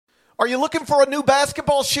Are you looking for a new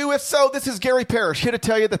basketball shoe? If so, this is Gary Parrish here to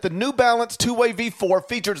tell you that the New Balance 2-Way V4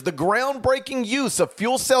 features the groundbreaking use of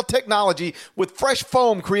fuel cell technology with fresh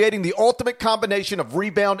foam, creating the ultimate combination of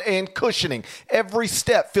rebound and cushioning. Every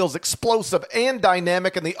step feels explosive and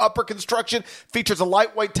dynamic, and the upper construction features a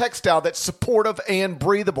lightweight textile that's supportive and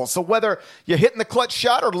breathable. So whether you're hitting the clutch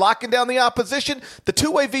shot or locking down the opposition, the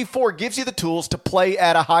 2-Way V4 gives you the tools to play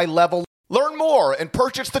at a high level. Learn more and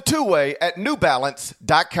purchase the 2-Way at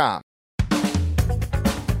newbalance.com.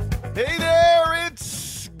 Hey there,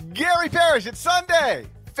 it's Gary Parrish. It's Sunday,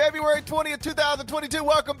 February 20th, 2022.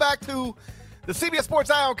 Welcome back to the CBS Sports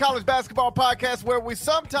Eye on College Basketball Podcast, where we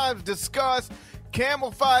sometimes discuss camel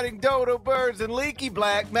fighting, dodo birds, and leaky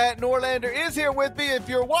black. Matt Norlander is here with me. If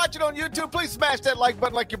you're watching on YouTube, please smash that like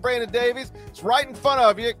button like you're Brandon Davies. It's right in front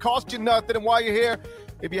of you. It costs you nothing. And while you're here,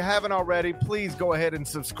 if you haven't already, please go ahead and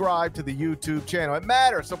subscribe to the YouTube channel. It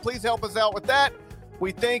matters, so please help us out with that.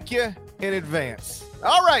 We thank you in advance.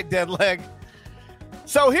 All right, Deadleg.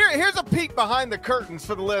 So here's a peek behind the curtains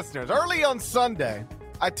for the listeners. Early on Sunday,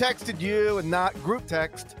 I texted you and not group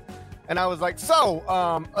text, and I was like,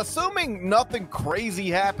 assuming nothing crazy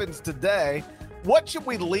happens today, what should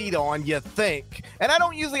we lead on, you think? And I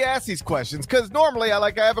don't usually ask these questions because normally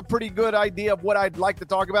I have a pretty good idea of what I'd like to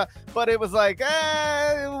talk about, but it was like,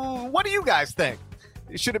 what do you guys think?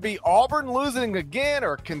 Should it be Auburn losing again,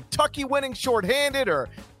 or Kentucky winning shorthanded, or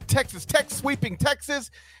Texas Tech sweeping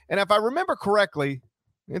Texas? And if I remember correctly,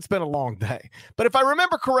 it's been a long day, but if I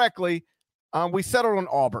remember correctly, we settled on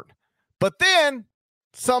Auburn. But then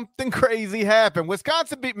something crazy happened.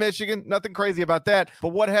 Wisconsin beat Michigan. Nothing crazy about that. But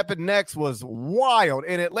what happened next was wild,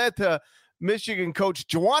 and it led to Michigan coach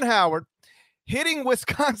Juwan Howard hitting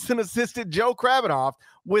Wisconsin assistant Joe Krabbenhoft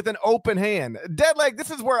with an open hand. Deadleg,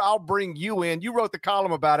 this is where I'll bring you in. You wrote the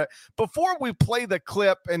column about it. Before we play the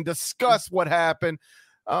clip and discuss what happened,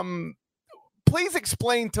 please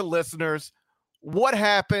explain to listeners what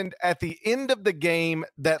happened at the end of the game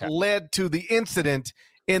that led to the incident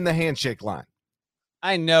in the handshake line.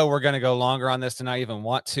 I know we're going to go longer on this than I even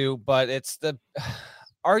want to, but it's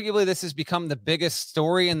arguably this has become the biggest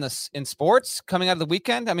story in sports coming out of the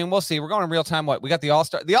weekend. I mean, we'll see. We're going in real time. We got the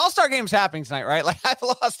All-Star game's happening tonight, right? Like, I've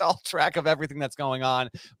lost all track of everything that's going on,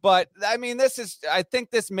 but I mean, I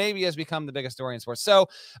think this maybe has become the biggest story in sports. So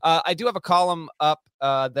I do have a column up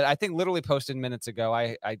that I think literally posted minutes ago.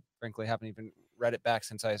 I frankly haven't even read it back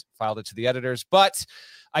since I filed it to the editors, but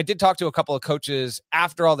I did talk to a couple of coaches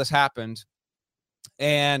after all this happened.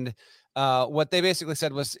 And what they basically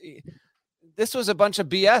said was, this was a bunch of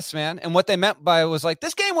BS, man. And what they meant by it was like,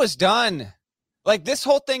 this game was done. Like, this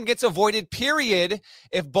whole thing gets avoided, period,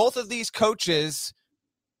 if both of these coaches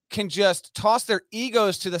can just toss their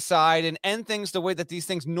egos to the side and end things the way that these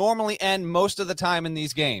things normally end most of the time in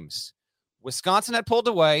these games. Wisconsin had pulled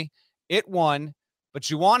away. It won. But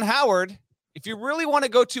Juwan Howard, if you really want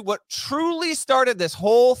to go to what truly started this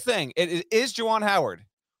whole thing, it is Juwan Howard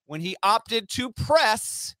when he opted to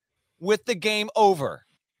press with the game over.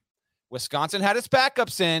 Wisconsin had its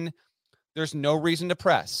backups in. There's no reason to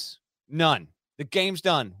press. None. The game's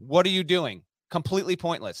done. What are you doing? Completely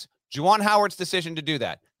pointless. Juwan Howard's decision to do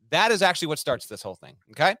that. That is actually what starts this whole thing.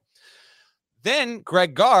 Okay. Then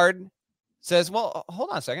Greg Gard says, well, hold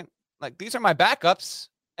on a second. Like, these are my backups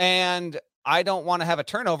and I don't want to have a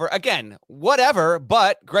turnover. Again, whatever.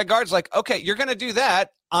 But Greg Gard's like, okay, you're going to do that.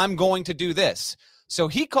 I'm going to do this. So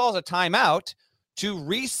he calls a timeout to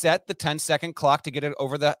reset the 10-second clock to get it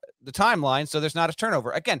over the timeline so there's not a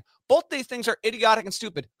turnover. Again, both these things are idiotic and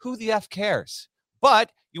stupid. Who the F cares?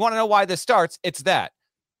 But you want to know why this starts? It's that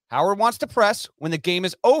Howard wants to press when the game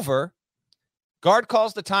is over. Gard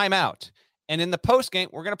calls the timeout. And in the postgame,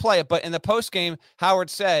 we're going to play it, but in the postgame, Howard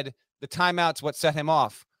said the timeout's what set him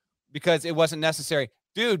off because it wasn't necessary.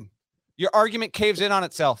 Dude, your argument caves in on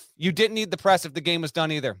itself. You didn't need the press if the game was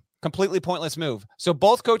done either. Completely pointless move. So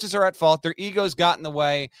both coaches are at fault. Their egos got in the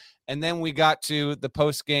way. And then we got to the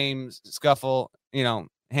post-game scuffle,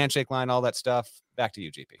 handshake line, all that stuff. Back to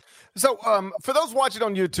you, GP. So for those watching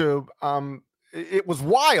on YouTube, it was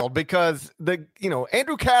wild because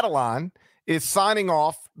Andrew Catalon is signing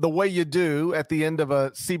off the way you do at the end of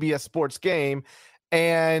a CBS Sports game.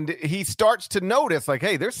 And he starts to notice, like,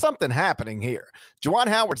 hey, there's something happening here. Juwan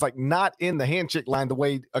Howard's like not in the handshake line the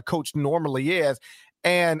way a coach normally is.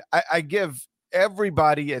 And I give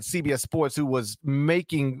everybody at CBS Sports who was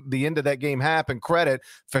making the end of that game happen credit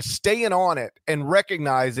for staying on it and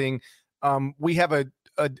recognizing we have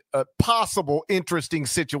a possible interesting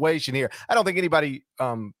situation here. I don't think anybody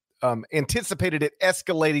anticipated it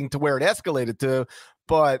escalating to where it escalated to,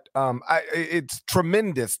 but it's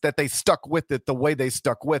tremendous that they stuck with it the way they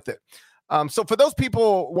stuck with it. So for those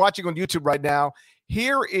people watching on YouTube right now,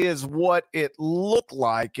 here is what it looked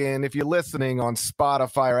like. And if you're listening on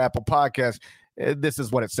Spotify or Apple Podcasts, this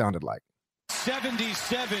is what it sounded like.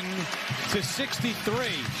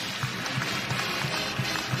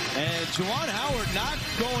 77-63. And Juwan Howard not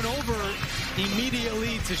going over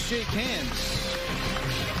immediately to shake hands.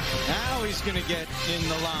 Now he's going to get in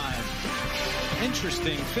the line.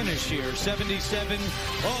 Interesting finish here. 77.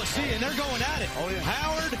 Oh, see, and they're going at it. Oh, yeah.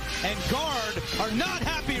 Howard and Guard are not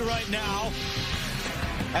happy right now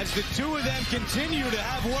as the two of them continue to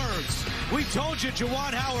have words. We told you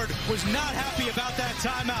Juwan Howard was not happy about that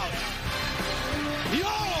timeout.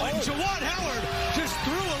 And Juwan Howard just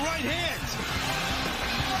threw a right hand.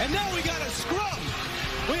 And now we got a scrum.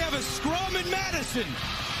 We have a scrum in Madison.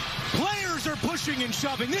 Players are pushing and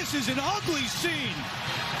shoving. This is an ugly scene.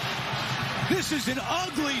 This is an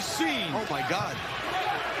ugly scene. Oh, my God.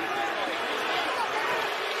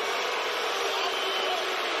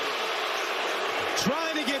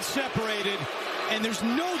 Trying to get separated, and there's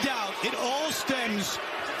no doubt it all stems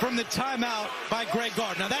from the timeout by Greg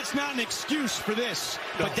Gard. Now, that's not an excuse for this,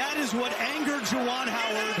 but that is what angered Juwan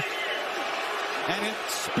Howard, and it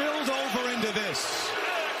spilled over into this.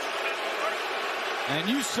 And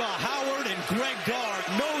you saw Howard and Greg Gard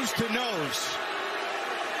nose to nose.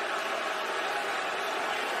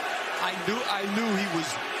 I knew he was.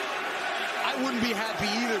 I wouldn't be happy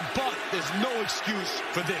either, but there's no excuse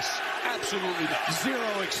for this. Absolutely not.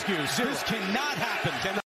 Zero excuse. Zero. This cannot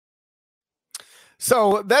happen.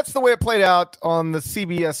 So that's the way it played out on the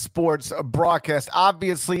CBS Sports broadcast.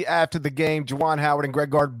 Obviously, after the game, Juwan Howard and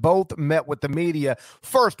Greg Gard both met with the media.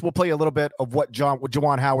 First, we'll play a little bit of what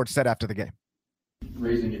Juwan Howard said after the game.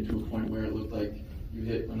 Raising it to a point where it looked like you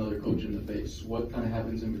hit another coach in the face. What kind of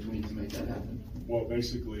happens in between to make that happen? Well,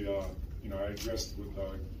 basically, I addressed with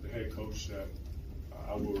the head coach that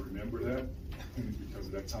I will remember that because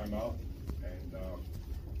of that timeout, and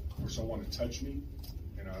for someone to touch me,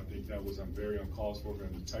 and I think that was very uncalled for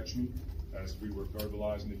them to touch me as we were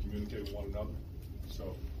verbalizing and communicating with one another.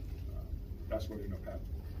 So that's what ended up happening.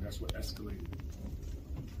 That's what escalated.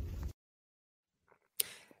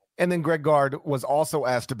 And then Greg Gard was also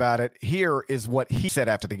asked about it. Here is what he said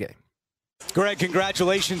after the game. Greg,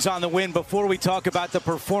 congratulations on the win. Before we talk about the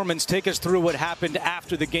performance, take us through what happened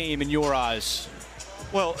after the game in your eyes.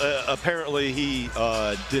 Well, apparently he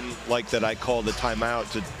didn't like that I called the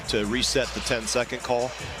timeout to reset the 10-second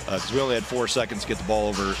call because we only had 4 seconds to get the ball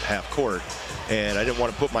over half court. And I didn't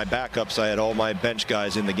want to put my backups. I had all my bench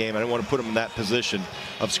guys in the game. I didn't want to put them in that position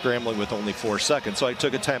of scrambling with only 4 seconds. So I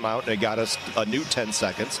took a timeout, and it got us a new 10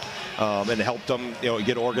 seconds and helped them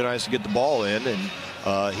get organized to get the ball in.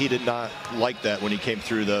 And he did not like that when he came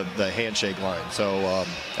through the handshake line. So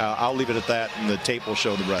I'll leave it at that, and the tape will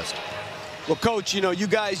show the rest. Well, Coach, you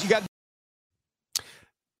got.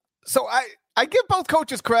 So I give both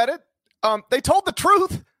coaches credit. They told the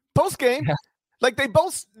truth post game. Like, they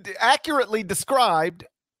both accurately described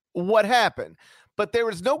what happened. But there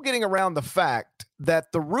is no getting around the fact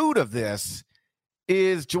that the root of this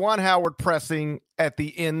is Juwan Howard pressing at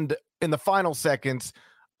the end in the final seconds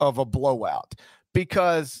of a blowout.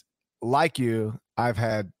 Because, like you, I've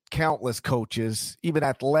had countless coaches, even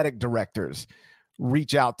athletic directors,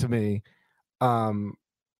 reach out to me,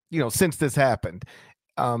 since this happened,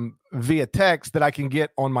 via text that I can get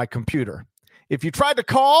on my computer. If you tried to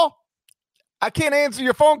call, I can't answer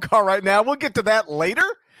your phone call right now. We'll get to that later.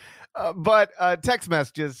 But text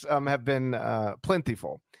messages have been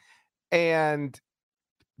plentiful. And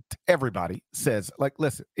everybody says, like,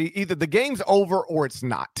 listen, either the game's over or it's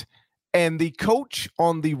not. And the coach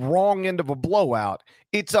on the wrong end of a blowout,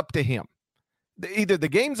 it's up to him. Either the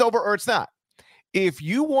game's over or it's not. If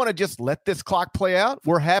you want to just let this clock play out,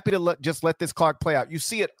 we're happy to let this clock play out. You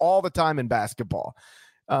see it all the time in basketball.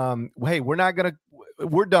 Hey,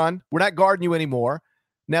 we're done. We're not guarding you anymore.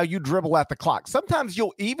 Now you dribble at the clock. Sometimes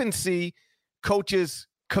you'll even see coaches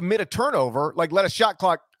commit a turnover, like let a shot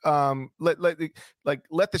clock, let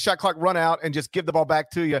the shot clock run out and just give the ball back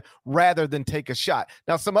to you rather than take a shot.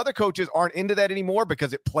 Now, some other coaches aren't into that anymore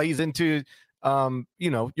because it plays into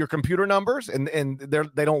your computer numbers and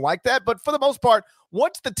they don't like that. But for the most part,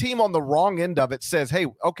 once the team on the wrong end of it says, hey,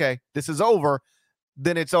 okay, this is over,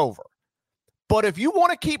 then it's over. But if you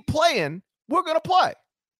want to keep playing, we're going to play.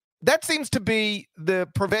 That seems to be the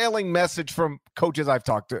prevailing message from coaches I've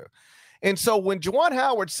talked to. And so when Juwan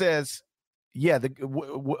Howard says, yeah,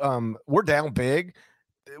 we're down big,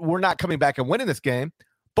 we're not coming back and winning this game,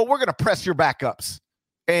 but we're going to press your backups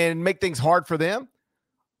and make things hard for them.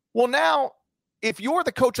 Well, now, if you're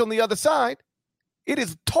the coach on the other side, it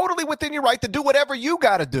is totally within your right to do whatever you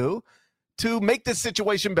got to do to make this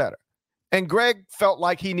situation better. And Greg felt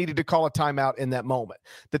like he needed to call a timeout in that moment.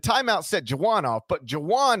 The timeout set Juwan off, but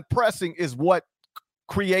Juwan pressing is what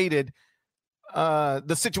created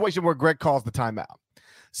the situation where Greg calls the timeout.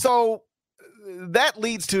 So that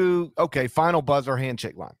leads to, okay, final buzzer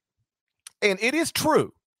handshake line. And it is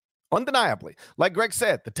true, undeniably. Like Greg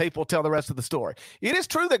said, the tape will tell the rest of the story. It is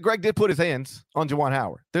true that Greg did put his hands on Juwan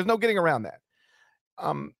Howard. There's no getting around that.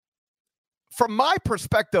 From my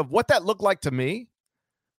perspective, what that looked like to me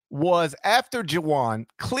was after Juwan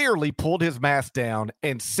clearly pulled his mask down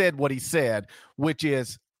and said what he said, which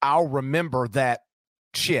is, I'll remember that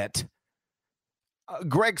shit.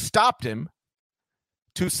 Greg stopped him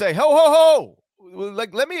to say, ho, ho, ho.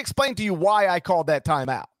 Like, let me explain to you why I called that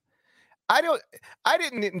timeout. I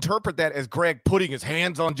didn't interpret that as Greg putting his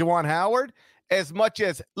hands on Juwan Howard as much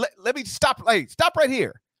as let me stop. Hey, stop right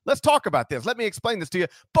here. Let's talk about this. Let me explain this to you.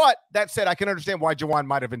 But that said, I can understand why Juwan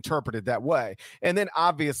might have interpreted that way. And then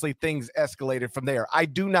obviously things escalated from there. I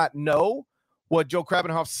do not know what Joe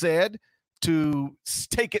Krabbenhoft said to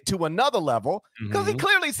take it to another level, because he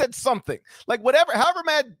clearly said something. Like however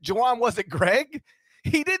mad Juwan was at Greg,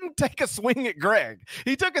 he didn't take a swing at Greg.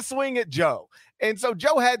 He took a swing at Joe. And so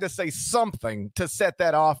Joe had to say something to set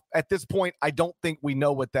that off. At this point, I don't think we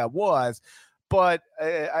know what that was. But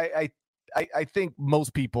I think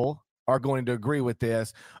most people are going to agree with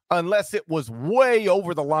this, unless it was way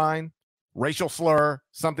over the line, racial slur,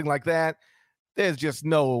 something like that. There's just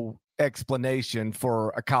no explanation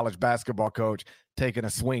for a college basketball coach taking a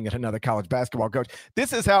swing at another college basketball coach.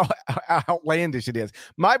 This is how outlandish it is.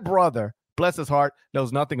 My brother, bless his heart,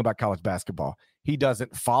 knows nothing about college basketball. He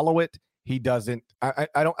doesn't follow it. He doesn't. I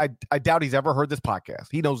doubt he's ever heard this podcast.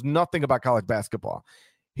 He knows nothing about college basketball.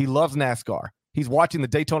 He loves NASCAR. He's watching the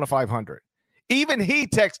Daytona 500. Even he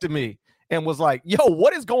texted me and was like, yo,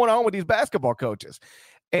 what is going on with these basketball coaches?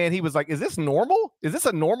 And he was like, is this normal? Is this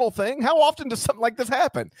a normal thing? How often does something like this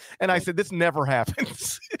happen? And I said, this never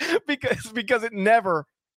happens because it never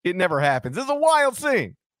happens. This is a wild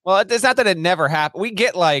scene. Well, it's not that it never happened. We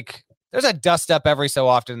get there's a dust up every so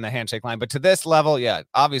often in the handshake line, but to this level, yeah,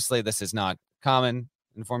 obviously this is not common.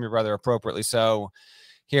 Inform your brother appropriately. So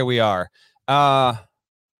here we are.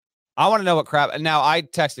 I want to know what now I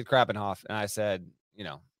texted Krabbenhoft and I said,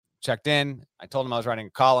 checked in. I told him I was writing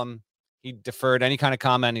a column. He deferred any kind of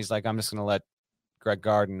comment. He's like, I'm just going to let Greg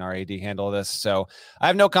Garden, our AD, handle this. So I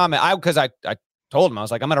have no comment. Because I told him, I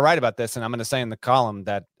was like, I'm going to write about this and I'm going to say in the column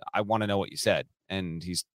that I want to know what you said. And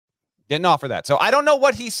he's didn't offer that. So I don't know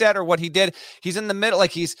what he said or what he did. He's in the middle.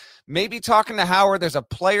 Like he's maybe talking to Howard. There's a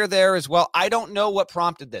player there as well. I don't know what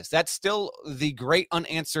prompted this. That's still the great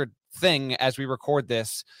unanswered thing as we record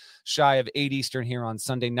this shy of 8 Eastern here on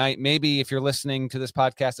Sunday night. Maybe if you're listening to this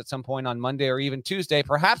podcast at some point on Monday or even Tuesday,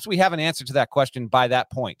 perhaps we have an answer to that question by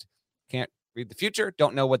that point. Can't read the future.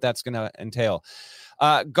 Don't know what that's going to entail.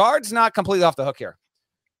 Guard's not completely off the hook here.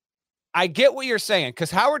 I get what you're saying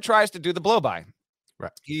because Howard tries to do the blow by.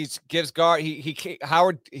 Right. He gives Guard.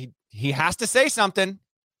 Howard. He has to say something,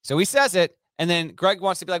 so he says it, and then Greg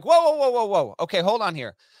wants to be like, whoa. Okay, hold on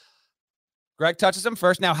here. Greg touches him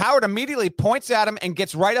first. Now Howard immediately points at him and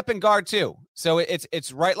gets right up in Guard too. So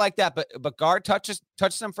it's right like that. But Guard touches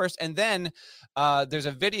him first, and then there's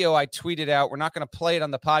a video I tweeted out. We're not going to play it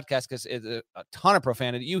on the podcast because it's a ton of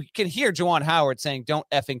profanity. You can hear Juwan Howard saying "Don't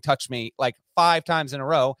effing touch me" like 5 times in a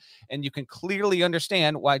row, and you can clearly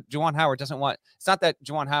understand why Juwan Howard doesn't want. It's not that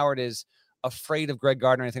Juwan Howard is afraid of Greg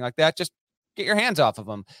Gardner or anything like that. Just get your hands off of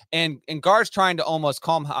him. And Guard's trying to almost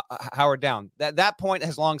calm Howard down. That point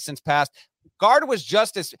has long since passed. Guard was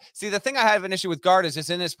the thing I have an issue with Guard is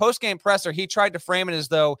in his post-game presser, he tried to frame it as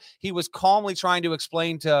though he was calmly trying to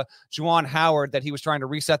explain to Juwan Howard that he was trying to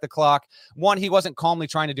reset the clock. 1, he wasn't calmly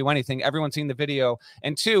trying to do anything. Everyone's seen the video.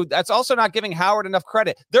 And 2, that's also not giving Howard enough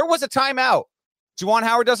credit. There was a timeout. Juwan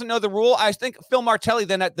Howard doesn't know the rule. I think Phil Martelli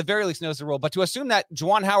then at the very least knows the rule. But to assume that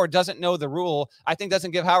Juwan Howard doesn't know the rule, I think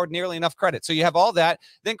doesn't give Howard nearly enough credit. So you have all that.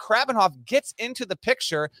 Then Krabbenhoft gets into the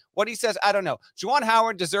picture. What he says, I don't know. Juwan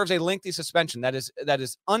Howard deserves a lengthy suspension. That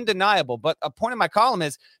is undeniable. But a point in my column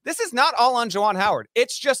is this is not all on Juwan Howard.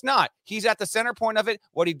 It's just not. He's at the center point of it.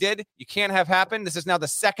 What he did, you can't have happen. This is now the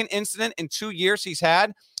second incident in 2 years he's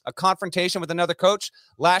had a confrontation with another coach.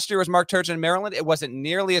 Last year was Mark Turgeon in Maryland. It wasn't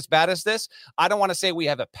nearly as bad as this. I don't want to say we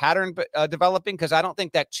have a pattern developing because I don't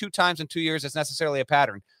think that 2 times in 2 years is necessarily a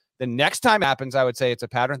pattern. The next time it happens, I would say it's a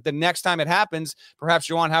pattern. The next time it happens, perhaps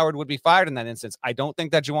Juwan Howard would be fired in that instance. I don't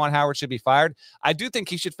think that Juwan Howard should be fired. I do think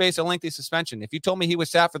he should face a lengthy suspension. If you told me he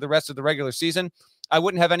was sat for the rest of the regular season, I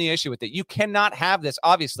wouldn't have any issue with it. You cannot have this,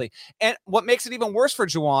 obviously. And what makes it even worse for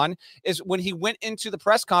Juwan is when he went into the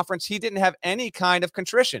press conference, he didn't have any kind of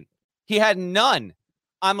contrition. He had none.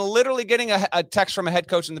 I'm literally getting a text from a head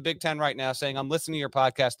coach in the Big Ten right now saying, I'm listening to your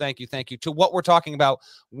podcast. Thank you, to what we're talking about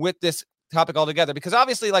with this topic altogether, because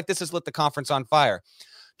obviously, like, this has lit the conference on fire.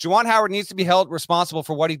 Juwan Howard needs to be held responsible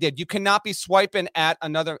for what he did. You cannot be swiping at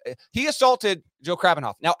another. He assaulted Joe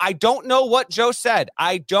Krabbenhoft. Now, I don't know what Joe said.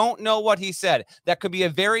 I don't know what he said. That could be a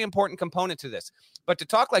very important component to this. But to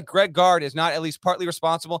talk like Greg Gard is not at least partly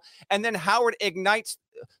responsible, and then Howard ignites.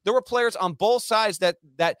 There were players on both sides that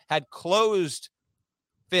had closed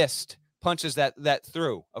fist punches that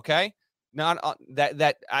threw. Okay. Not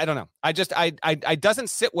that I don't know. I doesn't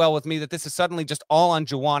sit well with me that this is suddenly just all on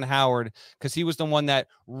Juwan Howard, because he was the one that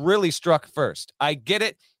really struck first. I get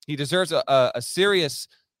it. He deserves a serious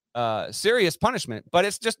punishment, but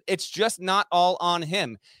it's just not all on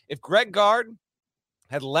him. If Greg Gard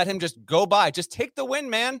had let him just go by, just take the win,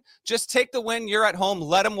 man. Just take the win. You're at home.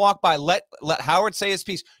 Let him walk by. Let Howard say his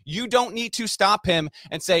piece. You don't need to stop him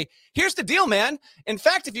and say, here's the deal, man. In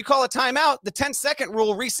fact, if you call a timeout, the 10-second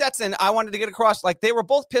rule resets, and I wanted to get across. Like, they were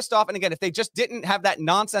both pissed off. And again, if they just didn't have that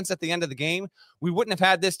nonsense at the end of the game, we wouldn't have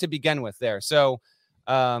had this to begin with there. So,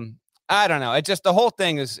 I don't know. It just, the whole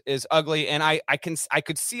thing is ugly. And I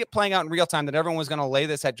could see it playing out in real time that everyone was going to lay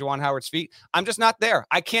this at Juwan Howard's feet. I'm just not there.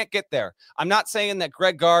 I can't get there. I'm not saying that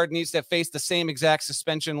Greg Gard needs to face the same exact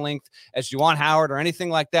suspension length as Juwan Howard or anything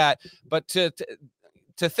like that. But to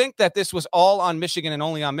think that this was all on Michigan and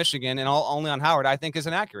only on Michigan and only on Howard, I think is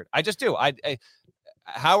inaccurate. I just do.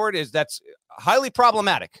 Howard that's highly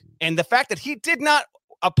problematic. And the fact that he did not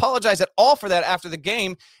apologize at all for that after the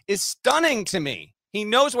game is stunning to me. He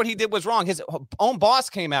knows what he did was wrong. His own boss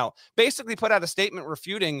came out, basically put out a statement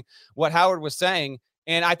refuting what Howard was saying.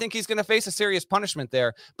 And I think he's going to face a serious punishment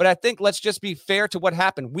there. But I think let's just be fair to what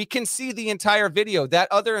happened. We can see the entire video. That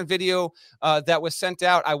other video that was sent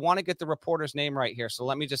out, I want to get the reporter's name right here. So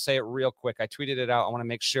let me just say it real quick. I tweeted it out. I want to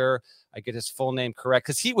make sure I get his full name correct,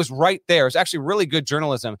 because he was right there. It's actually really good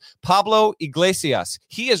journalism. Pablo Iglesias.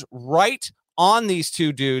 He is right on these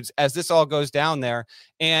two dudes as this all goes down there.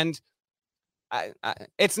 And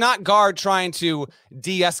it's not Gard trying to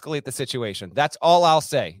de-escalate the situation. That's all I'll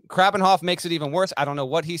say. Krabbenhoft makes it even worse. I don't know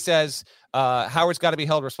what he says. Howard's got to be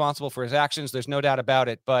held responsible for his actions. There's no doubt about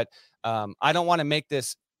it. But I don't want to make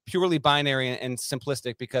this purely binary and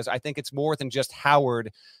simplistic, because I think it's more than just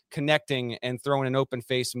Howard connecting and throwing an open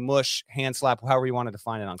face mush, hand slap, however you want to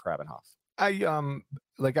define it, on Krabbenhoft.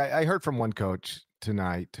 I heard from one coach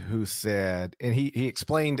tonight who said, and he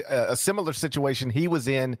explained a similar situation he was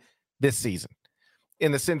in this season,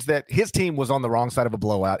 in the sense that his team was on the wrong side of a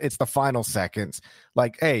blowout. It's the final seconds.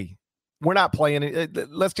 Like, hey, we're not playing it.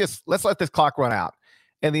 Let's let this clock run out.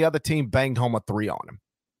 And the other team banged home a 3 on him.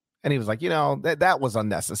 And he was like, that was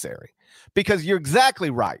unnecessary. Because you're exactly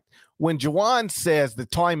right. When Juwan says the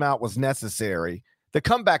timeout was necessary, the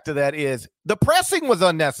comeback to that is the pressing was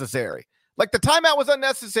unnecessary. Like, the timeout was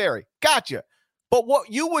unnecessary. Gotcha. But what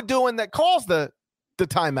you were doing that caused the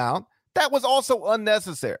timeout, that was also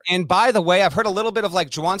unnecessary. And by the way, I've heard a little bit of like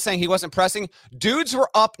Juwan saying he wasn't pressing. Dudes were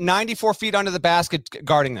up 94 feet under the basket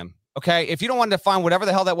guarding them. Okay, if you don't want to define whatever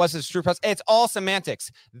the hell that was as true press, it's all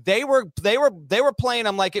semantics. They were playing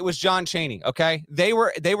him like it was John Chaney. Okay, they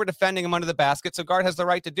were defending him under the basket. So Gard has the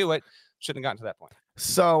right to do it. Shouldn't have gotten to that point.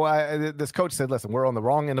 So this coach said, "Listen, we're on the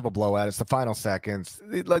wrong end of a blowout. It's the final seconds.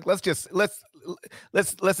 Like, let's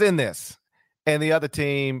end this." And the other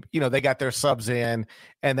team, they got their subs in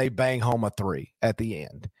and they bang home a 3 at the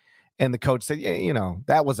end. And the coach said, yeah,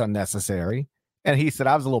 that was unnecessary. And he said,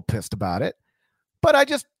 I was a little pissed about it. But I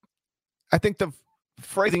think the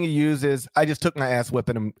phrasing he used is, I just took my ass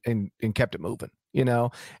whipping and kept it moving,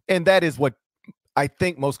 And that is what I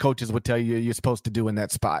think most coaches would tell you you're supposed to do in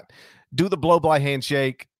that spot. Do the blow-by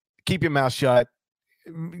handshake, keep your mouth shut,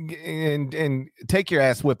 and take your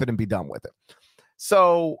ass whipping and be done with it.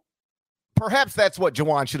 So perhaps that's what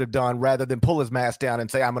Juwan should have done, rather than pull his mask down and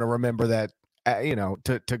say, I'm going to remember that,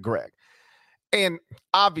 to Greg. And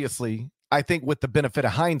obviously, I think with the benefit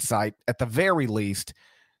of hindsight, at the very least,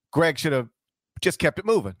 Greg should have just kept it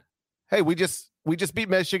moving. Hey, we just beat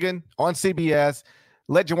Michigan on CBS.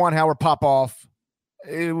 Let Juwan Howard pop off.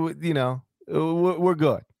 We're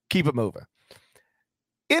good. Keep it moving.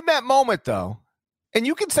 In that moment, though, and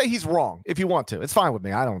you can say he's wrong if you want to. It's fine with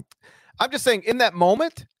me. I'm just saying, in that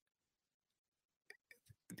moment,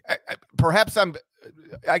 perhaps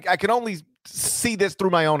I can only see this through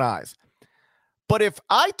my own eyes. But if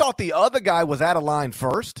I thought the other guy was out of line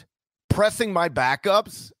first, pressing my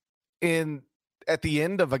backups at the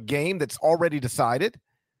end of a game that's already decided,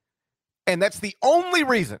 and that's the only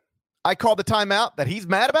reason I called the timeout that he's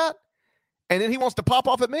mad about, and then he wants to pop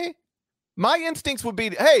off at me, my instincts would be,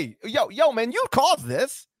 hey, yo, man, you caused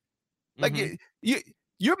this. Like,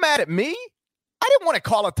 You're mad at me? I didn't want to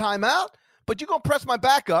call a timeout, but you're going to press my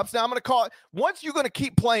backups. Now I'm going to call it. Once you're going to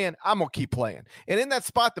keep playing, I'm going to keep playing. And in that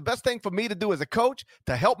spot, the best thing for me to do as a coach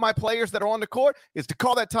to help my players that are on the court is to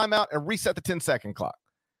call that timeout and reset the 10-second clock.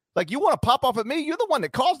 Like, you want to pop off at me? You're the one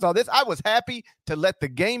that caused all this. I was happy to let the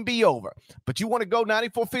game be over. But you want to go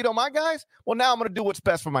 94 feet on my guys? Well, now I'm going to do what's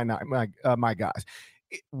best for my guys.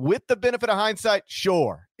 With the benefit of hindsight,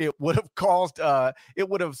 sure, it would have it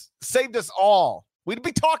would have saved us all. We'd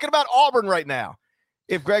be talking about Auburn right now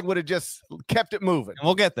if Greg would have just kept it moving. And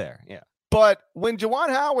we'll get there, yeah. But when Juwan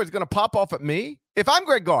Howard's going to pop off at me, if I'm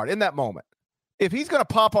Greg Gard in that moment, if he's going to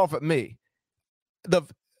pop off at me,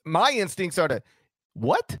 my instincts are to,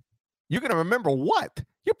 what? You're going to remember what?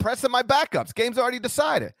 You're pressing my backups. Game's already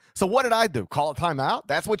decided. So what did I do? Call a timeout?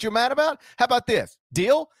 That's what you're mad about? How about this?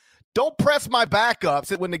 Deal? Don't press my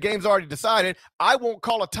backups when the game's already decided. I won't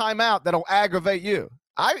call a timeout that'll aggravate you.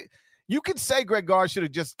 You could say Greg Gard should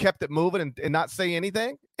have just kept it moving and not say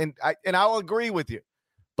anything, and I'll agree with you.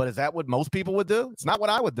 But is that what most people would do? It's not what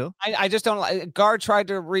I would do. I just don't like. Gard tried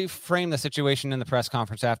to reframe the situation in the press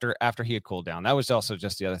conference after he had cooled down. That was also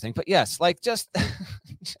just the other thing. But yes, like just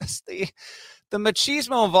the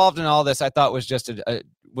machismo involved in all this, I thought was just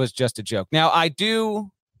a joke. Now I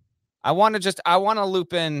want to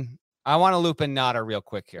loop in Nada real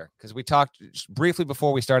quick here, because we talked briefly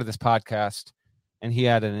before we started this podcast, and he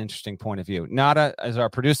had an interesting point of view. Nada is our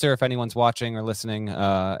producer, if anyone's watching or listening.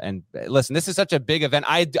 And listen, this is such a big event.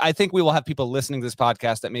 I think we will have people listening to this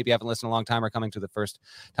podcast that maybe haven't listened a long time or coming to the first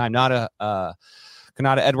time. Nada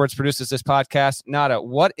Edwards produces this podcast. Nada,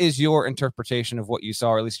 what is your interpretation of what you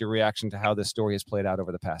saw, or at least your reaction to how this story has played out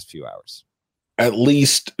over the past few hours? At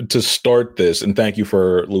least to start this, and thank you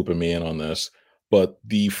for looping me in on this, but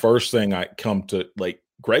the first thing I come to, like,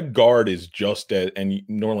 Greg Gard is just as, and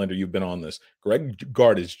Norlander, you've been on this, Greg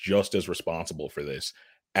Gard is just as responsible for this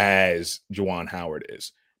as Juwan Howard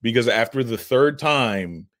is. Because after the third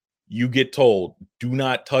time you get told, do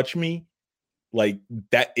not touch me, like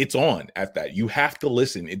that, it's on at that. You have to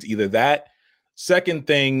listen. It's either that. Second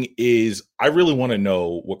thing is, I really want to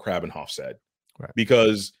know what Krabbenhoft said. Right.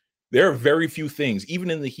 Because there are very few things,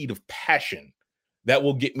 even in the heat of passion, that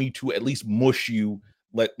will get me to at least mush you,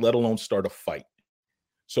 let alone start a fight.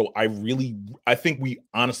 So I think we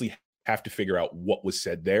honestly have to figure out what was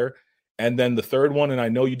said there. And then the third one, and I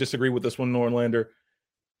know you disagree with this one, Norlander,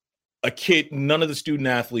 a kid, none of the student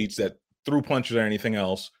athletes that threw punches or anything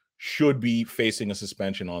else should be facing a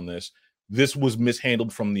suspension on this. This was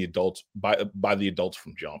mishandled from the adults by the adults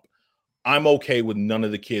from jump. I'm okay with none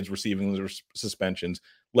of the kids receiving the suspensions.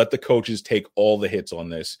 Let the coaches take all the hits on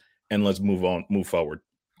this, and let's move forward.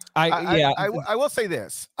 I will say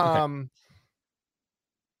this. Okay.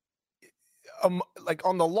 Like,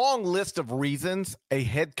 on the long list of reasons a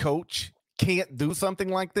head coach can't do something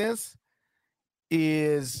like this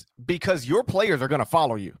is because your players are going to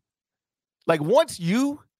follow you. Like, once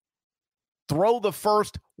you throw the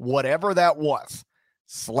first whatever that was,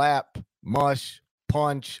 slap, mush,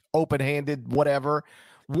 punch, open-handed, whatever,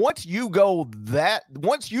 once you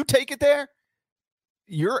take it there,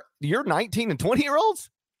 your 19 and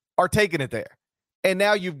 20-year-olds are taking it there. And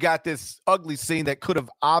now you've got this ugly scene that could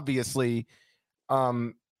have obviously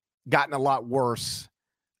gotten a lot worse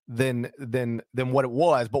than what it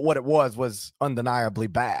was, but what it was undeniably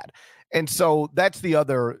bad. And so that's the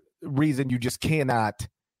other reason you just cannot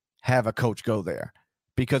have a coach go there,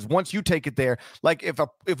 because once you take it there, like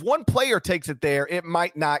if one player takes it there,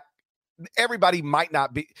 everybody might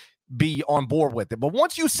not be on board with it. But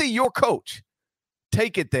once you see your coach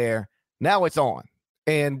take it there, now it's on.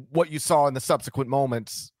 And what you saw in the subsequent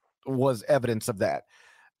moments was evidence of that.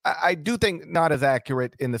 I do think not as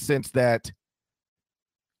accurate in the sense that,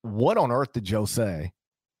 what on earth did Joe say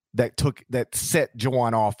that set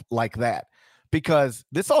Juwan off like that? Because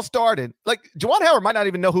this all started, like, Juwan Howard might not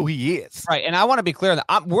even know who he is. Right, and I want to be clear that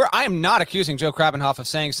I am not accusing Joe Krabbenhoft of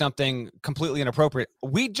saying something completely inappropriate.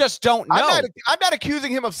 We just don't know. I'm not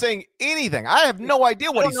accusing him of saying anything. I have no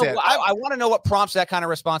idea what he said. I want to know what prompts that kind of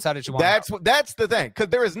response out of Juwan Howard. That's the thing, because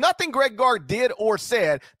there is nothing Greg Gard did or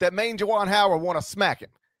said that made Juwan Howard want to smack him.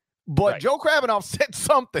 But right. Joe Krabbenhoft said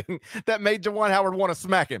something that made Juwan Howard want to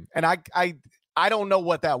smack him. And I don't know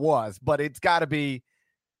what that was, but it's got to be.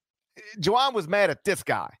 Juwan was mad at this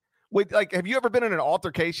guy. Like, have you ever been in an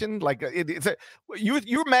altercation? Like,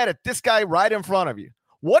 you're mad at this guy right in front of you.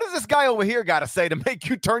 What does this guy over here got to say to make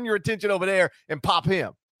you turn your attention over there and pop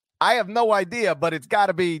him? I have no idea, but it's got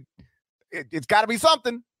to be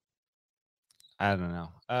something. I don't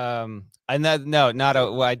know. And that, no, not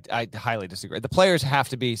a. Well, I highly disagree. The players have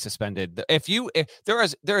to be suspended. If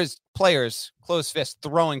there is players close fist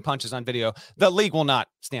throwing punches on video, the league will not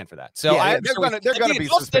stand for that. So yeah, they're going to be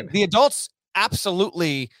suspended. The adults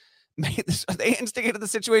absolutely made this. They instigated the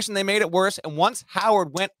situation. They made it worse. And once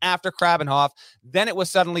Howard went after Krabbenhoft, then it was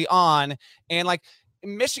suddenly on. And like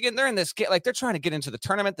Michigan, they're in this, like they're trying to get into the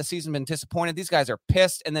tournament. The season been disappointed. These guys are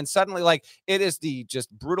pissed. And then suddenly, like, it is the just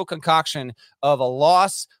brutal concoction of a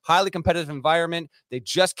loss, highly competitive environment. They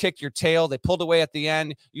just kicked your tail. They pulled away at the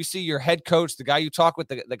end. You see your head coach, the guy you talk with,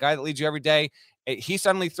 the guy that leads you every day. He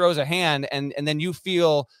suddenly throws a hand, and then you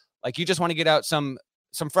feel like you just want to get out some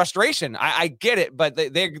frustration. I get it, but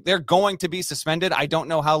they're going to be suspended. I don't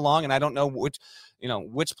know how long, and I don't know which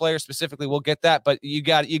player specifically will get that, but you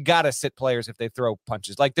got to sit players if they throw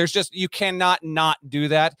punches. Like there's just, you cannot not do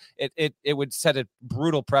that. It would set a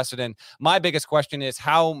brutal precedent. My biggest question is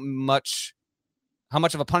how much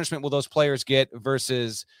of a punishment will those players get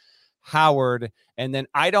versus Howard? And then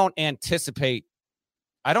I don't anticipate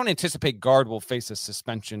Guard will face a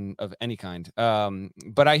suspension of any kind.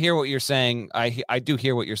 But I hear what you're saying. I do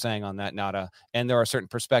hear what you're saying on that, Nada. And there are certain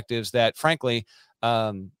perspectives that, frankly,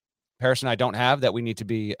 Parrish and I don't have that we need to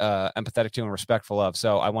be empathetic to and respectful of.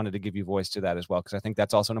 So I wanted to give you voice to that as well, because I think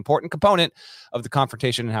that's also an important component of the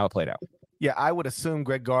confrontation and how it played out. Yeah, I would assume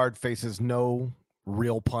Greg Gard faces no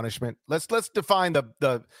real punishment. Let's define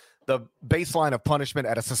the baseline of punishment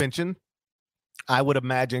at a suspension. I would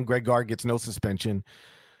imagine Greg Gard gets no suspension.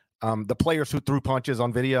 The players who threw punches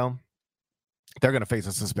on video, they're going to face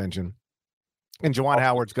a suspension. And Juwan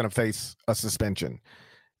Howard's going to face a suspension.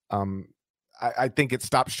 I think it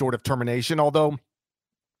stopped short of termination, although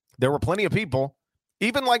there were plenty of people,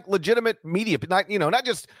 even like legitimate media, not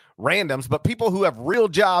just randoms, but people who have real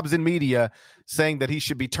jobs in media saying that he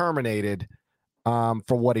should be terminated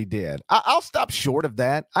for what he did. I'll stop short of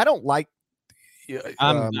that. I don't like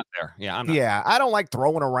I'm not there. Yeah, I'm not. Yeah, I don't like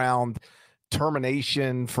throwing around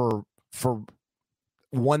termination for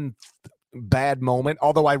one bad moment,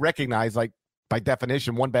 although I recognize, like, by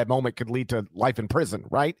definition, one bad moment could lead to life in prison,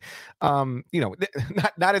 right? Not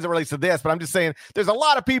as it relates to this, but I'm just saying there's a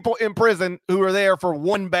lot of people in prison who are there for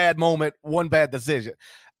one bad moment, one bad decision.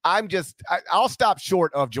 I'll stop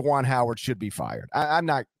short of Juwan Howard should be fired. I'm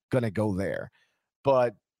not going to go there.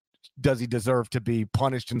 But does he deserve to be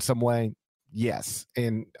punished in some way? Yes.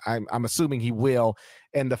 And I'm assuming he will.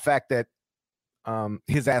 And the fact that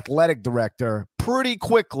his athletic director pretty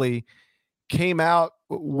quickly came out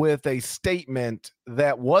with a statement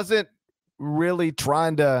that wasn't really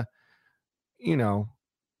trying to,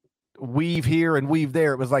 weave here and weave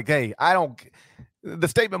there. It was like, hey, the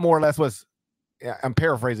statement more or less was, I'm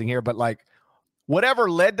paraphrasing here, but like,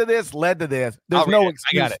 whatever led to this. There's no excuse.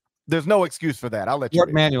 I got it. There's no excuse for that. I'll let you.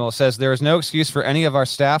 Court Manual says there is no excuse for any of our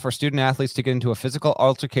staff or student athletes to get into a physical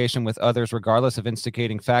altercation with others, regardless of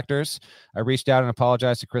instigating factors. I reached out and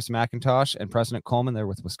apologized to Chris McIntosh and President Coleman. They're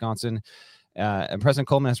with Wisconsin. And President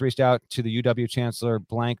Coleman has reached out to the UW Chancellor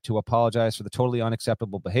Blank to apologize for the totally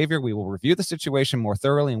unacceptable behavior. We will review the situation more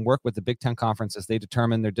thoroughly and work with the Big Ten Conference as they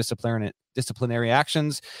determine their disciplinary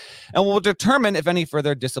actions, and we'll determine if any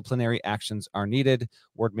further disciplinary actions are needed.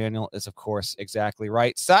 Ward Manual is, of course, exactly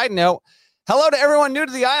right. Side note, hello to everyone new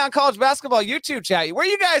to the Eye on College Basketball YouTube chat. Where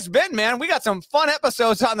you guys been, man? We got some fun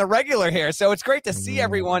episodes on the regular here, so it's great to see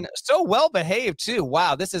everyone so well behaved too.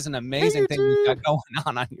 Wow, this is an amazing thing we've got going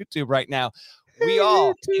on YouTube right now. We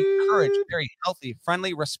all encourage very healthy,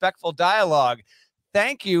 friendly, respectful dialogue.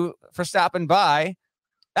 Thank you for stopping by.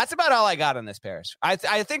 That's about all I got on this, Parrish. I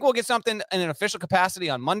think we'll get something in an official capacity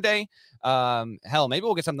on Monday. Hell, maybe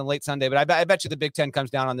we'll get something late Sunday, but I bet you the Big Ten comes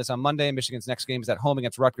down on this on Monday. Michigan's next game is at home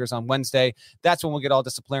against Rutgers on Wednesday. That's when we'll get all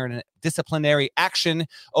disciplinary action.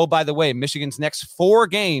 Oh, by the way, Michigan's next 4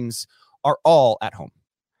 games are all at home.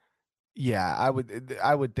 Yeah, I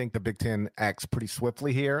would think the Big Ten acts pretty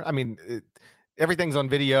swiftly here. I mean, everything's on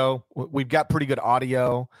video. We've got pretty good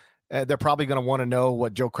audio. They're probably going to want to know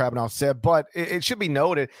what Joe Krabbenhoft said, but it should be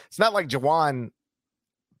noted, it's not like Juwan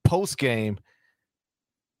post-game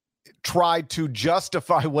tried to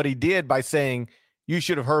justify what he did by saying, you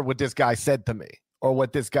should have heard what this guy said to me, or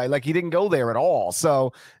what this guy, like, he didn't go there at all.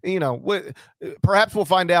 So, perhaps we'll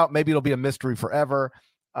find out. Maybe it'll be a mystery forever.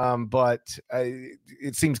 But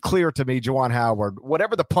it seems clear to me, Juwan Howard,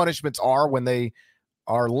 whatever the punishments are when they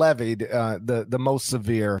are levied, the most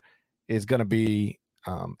severe is going to be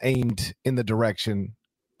aimed in the direction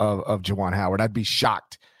of Juwan Howard. I'd be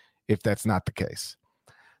shocked if that's not the case.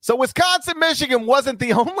 So Wisconsin, Michigan wasn't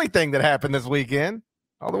the only thing that happened this weekend,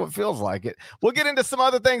 although it feels like it. We'll get into some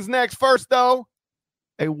other things next. First, though,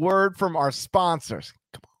 a word from our sponsors.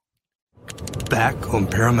 Come on. back on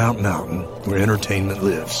Paramount Mountain, where entertainment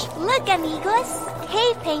lives. Look, amigos,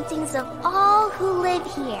 cave paintings of all who live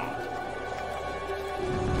here.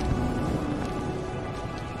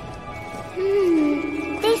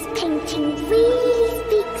 This painting really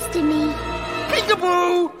speaks to me.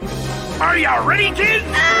 Peekaboo! Are you ready, kids?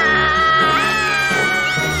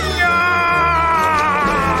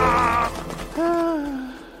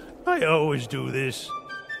 I always do this.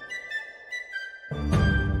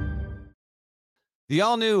 The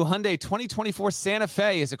all-new Hyundai 2024 Santa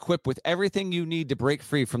Fe is equipped with everything you need to break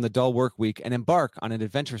free from the dull work week and embark on an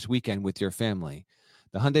adventurous weekend with your family.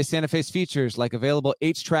 The Hyundai Santa Fe's features like available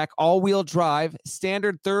H-Track all-wheel drive,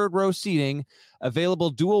 standard third-row seating, available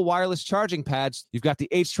dual wireless charging pads. You've got the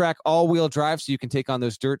H-Track all-wheel drive so you can take on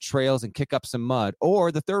those dirt trails and kick up some mud. Or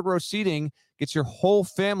the third-row seating gets your whole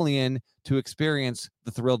family in to experience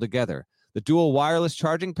the thrill together. The dual wireless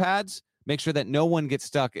charging pads make sure that no one gets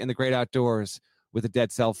stuck in the great outdoors with a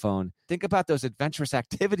dead cell phone. Think about those adventurous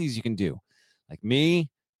activities you can do. Like me,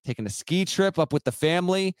 taking a ski trip up with the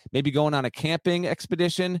family, maybe going on a camping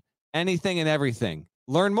expedition, anything and everything.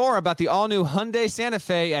 Learn more about the all-new Hyundai Santa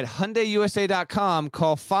Fe at HyundaiUSA.com.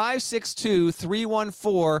 Call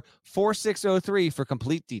 562-314-4603 for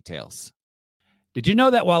complete details. Did you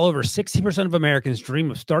know that while over 60% of Americans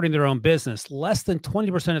dream of starting their own business, less than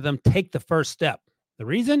 20% of them take the first step? The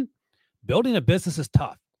reason? Building a business is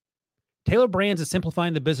tough. Taylor Brands is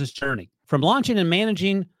simplifying the business journey. From launching and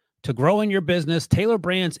managing to growing your business, Taylor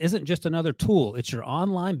Brands isn't just another tool. It's your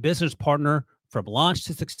online business partner from launch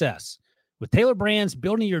to success. With Taylor Brands,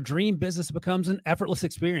 building your dream business becomes an effortless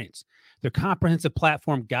experience. Their comprehensive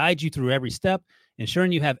platform guides you through every step,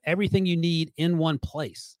 ensuring you have everything you need in one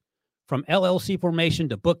place. From LLC formation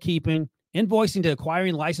to bookkeeping, invoicing to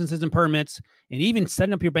acquiring licenses and permits, and even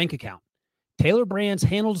setting up your bank account, Taylor Brands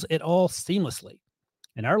handles it all seamlessly.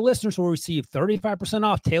 And our listeners will receive 35%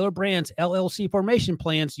 off Taylor Brands LLC formation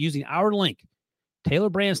plans using our link,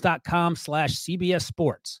 taylorbrands.com/CBS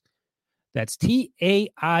Sports. That's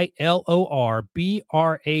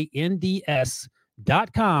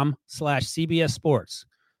TAILORBRANDS.com/CBS Sports.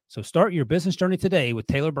 So start your business journey today with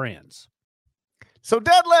Taylor Brands. So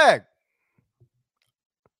dead leg.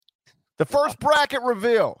 The first bracket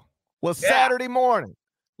reveal was Saturday morning,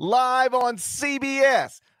 live on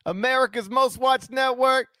CBS, America's most watched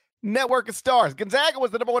network of stars. Gonzaga was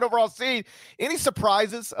the number one overall seed. Any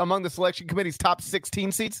surprises among the selection committee's top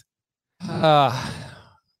 16 seeds?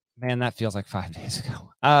 Man, that feels like 5 days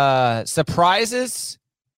ago. Surprises?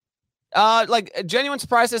 Like genuine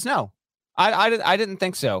surprises? No, I didn't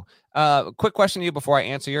think so. Quick question to you before I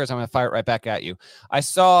answer yours. I'm going to fire it right back at you. I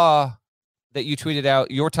saw that you tweeted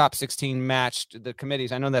out your top 16 matched the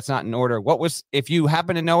committees. I know that's not in order. What was, if you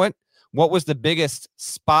happen to know it, what was the biggest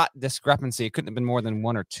spot discrepancy? It couldn't have been more than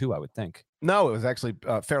one or two, I would think. No, it was actually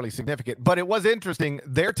fairly significant, but it was interesting.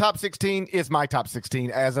 Their top 16 is my top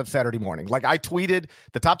 16 as of Saturday morning. Like I tweeted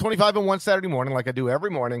the top 25 in one Saturday morning, like I do every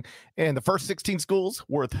morning, and the first 16 schools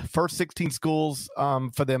were the first 16 schools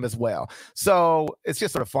for them as well. So it's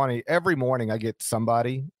just sort of funny. Every morning I get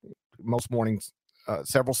somebody, most mornings,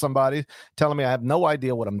 several somebody telling me I have no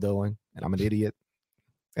idea what I'm doing and I'm an idiot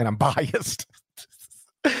and I'm biased.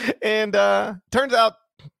 And turns out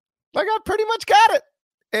like I pretty much got it.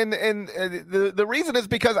 And the reason is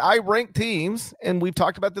because I rank teams, and we've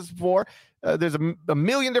talked about this before. There's a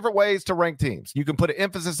million different ways to rank teams. You can put an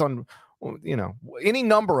emphasis on, any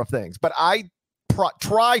number of things, but I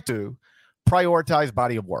try to prioritize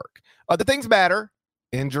body of work. Other things matter,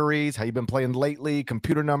 injuries, how you've been playing lately,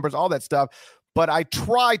 computer numbers, all that stuff. But I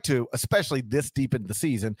try to, especially this deep into the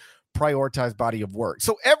season, prioritize body of work.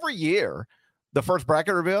 So every year, the first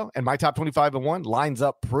bracket reveal and my top 25 and 1 lines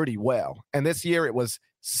up pretty well. And this year it was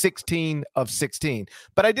 16 of 16.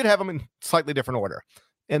 But I did have them in slightly different order.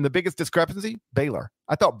 And the biggest discrepancy, Baylor.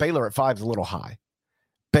 I thought Baylor at 5 is a little high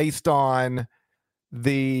based on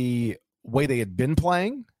the way they had been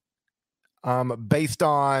playing, based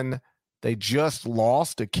on they just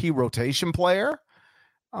lost a key rotation player.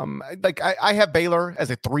 I have Baylor as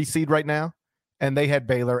a 3 seed right now, and they had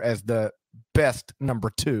Baylor as the best number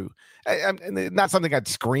 2. Not something I'd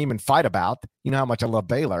scream and fight about. You know how much I love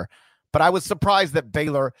Baylor, but I was surprised that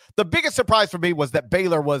Baylor, the biggest surprise for me was that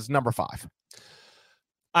Baylor was number 5.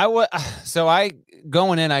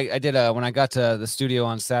 Going in, I did when I got to the studio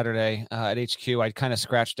on Saturday at HQ, I kind of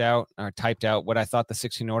scratched out or typed out what I thought the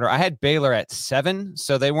 16 order. I had Baylor at 7,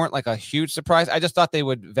 so they weren't like a huge surprise. I just thought they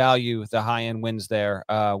would value the high end wins there.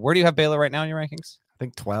 Where do you have Baylor right now in your rankings? I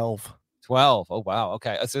think 12. 12. Oh, wow.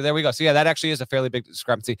 Okay. So there we go. So yeah, that actually is a fairly big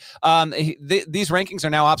discrepancy. These rankings are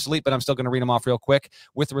now obsolete, but I'm still going to read them off real quick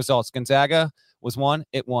with the results. Gonzaga was 1,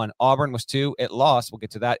 it won. Auburn was 2, it lost. We'll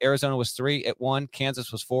get to that. Arizona was 3, it won.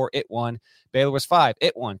 Kansas was 4, it won. Baylor was 5,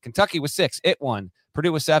 it won. Kentucky was 6, it won.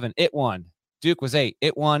 Purdue was 7, it won. Duke was 8,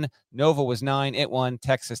 it won. Nova was 9, it won.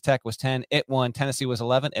 Texas Tech was 10, it won. Tennessee was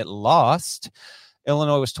 11, it lost.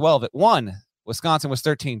 Illinois was 12, it won. Wisconsin was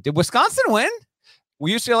 13. Did Wisconsin win?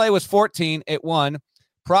 UCLA was 14, it won.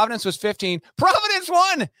 Providence was 15. Providence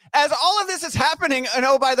won. As all of this is happening, and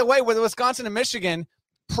oh, by the way, with Wisconsin and Michigan,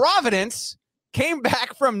 Providence came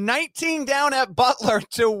back from 19 down at Butler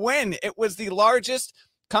to win. It was the largest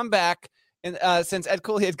comeback since Ed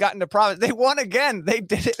Cooley had gotten to Providence. They won again. They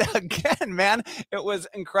did it again, man. It was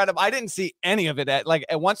incredible. I didn't see any of it.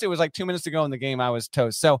 Once it was like 2 minutes to go in the game, I was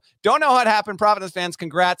toast. So don't know what happened. Providence fans,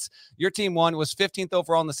 congrats. Your team won, was 15th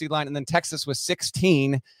overall in the seed line, and then Texas was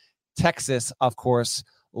 16. Texas, of course,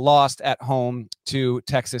 lost at home to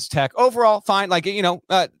Texas Tech. Overall, fine.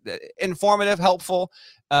 Informative, helpful.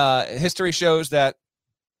 History shows that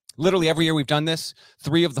literally every year we've done this.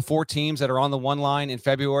 3 of the 4 teams that are on the 1 line in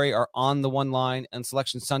February are on the 1 line on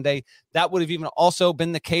Selection Sunday. That would have even also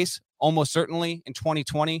been the case almost certainly in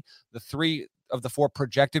 2020. The 3 of the 4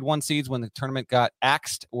 projected 1 seeds when the tournament got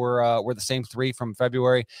axed were the same 3 from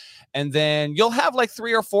February. And then you'll have like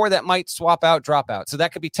 3 or 4 that might swap out, drop out. So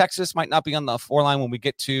that could be Texas, might not be on the 4 line when we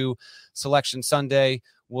get to Selection Sunday.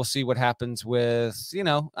 We'll see what happens with,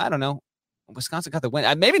 I don't know. Wisconsin got the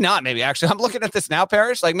win. Maybe not, maybe actually. I'm looking at this now,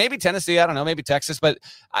 Parrish. Like maybe Tennessee, I don't know, maybe Texas. But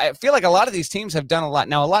I feel like a lot of these teams have done a lot.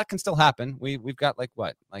 Now, a lot can still happen. We've got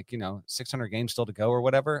 600 games still to go or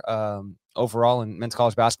whatever overall in men's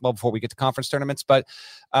college basketball before we get to conference tournaments. But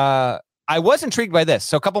I was intrigued by this.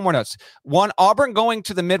 So a couple more notes. 1, Auburn going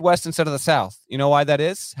to the Midwest instead of the South. You know why that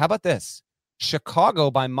is? How about this?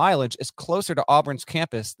 Chicago by mileage is closer to Auburn's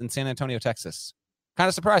campus than San Antonio, Texas. Kind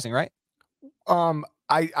of surprising, right?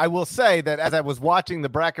 I will say that as I was watching the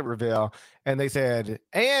bracket reveal and they said,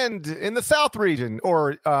 and in the South region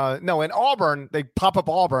or in Auburn, they pop up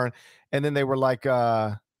Auburn. And then they were like,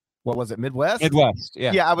 what was it? Midwest? Midwest.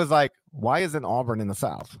 Yeah. Yeah. I was like, why isn't Auburn in the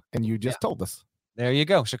South? And you just told us. There you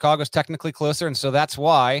go. Chicago's technically closer. And so that's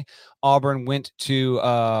why Auburn went to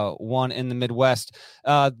 1 in the Midwest.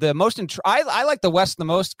 The most, I like the West the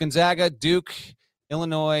most. Gonzaga, Duke,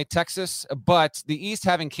 Illinois, Texas, but the East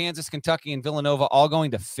having Kansas, Kentucky, and Villanova all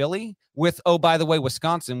going to Philly with, oh, by the way,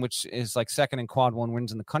 Wisconsin, which is like second in quad 1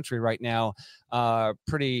 wins in the country right now.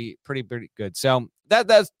 Pretty good. So that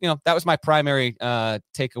was my primary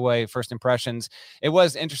takeaway, first impressions. It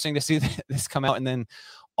was interesting to see this come out, and then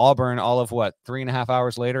Auburn, all of 3.5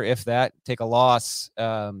 hours later, if that, take a loss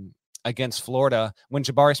against Florida when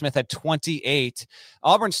Jabari Smith had 28.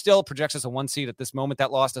 Auburn still projects as a 1 seed at this moment.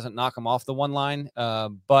 That loss doesn't knock them off the 1 line,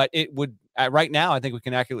 but it would right now. I think we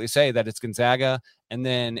can accurately say that it's Gonzaga and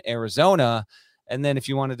then Arizona. And then if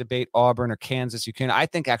you want to debate Auburn or Kansas, you can. I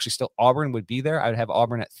think actually still Auburn would be there. I would have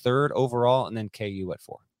Auburn at 3rd overall and then KU at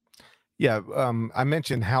 4. Yeah, I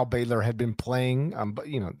mentioned how Baylor had been playing, but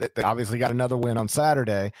they obviously got another win on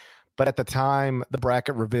Saturday. But at the time the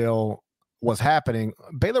bracket reveal was happening,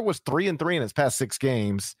 Baylor was 3-3 in its past 6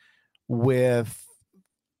 games with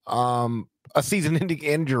a season-ending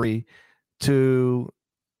injury to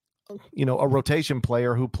a rotation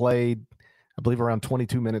player who played, I believe, around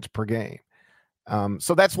 22 minutes per game.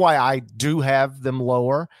 So that's why I do have them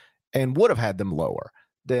lower and would have had them lower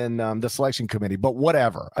than the selection committee. But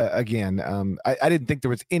whatever. Again, I didn't think there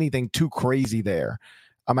was anything too crazy there.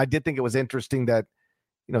 I did think it was interesting that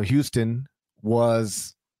Houston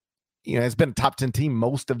was. Has been a top 10 team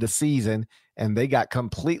most of the season, and they got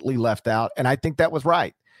completely left out. And I think that was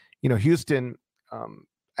right. Houston,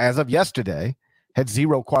 as of yesterday, had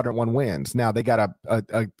 0 quadrant 1 wins. Now they got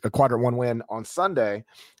a quadrant 1 win on Sunday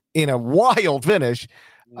in a wild finish,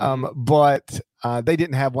 but they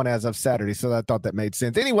didn't have one as of Saturday. So I thought that made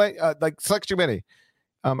sense. Anyway, selection committee,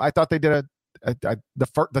 I thought they did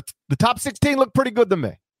the top 16 looked pretty good to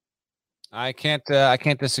me. I can't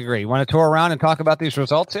disagree. You want to tour around and talk about these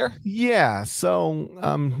results here? Yeah.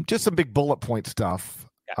 So just some big bullet point stuff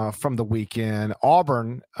from the weekend.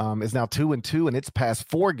 Auburn is now 2-2 in its past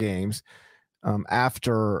 4 games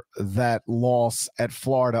after that loss at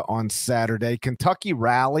Florida on Saturday. Kentucky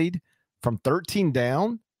rallied from 13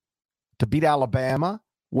 down to beat Alabama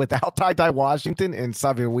without Ty Washington and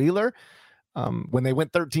Xavier Wheeler. When they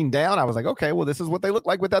went 13 down, I was like, okay, well, this is what they look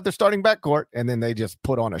like without their starting backcourt. And then they just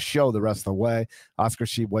put on a show the rest of the way. Oscar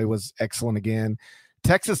Tshiebwe was excellent again.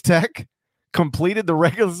 Texas Tech completed the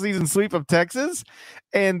regular season sweep of Texas.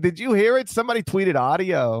 And did you hear it? Somebody tweeted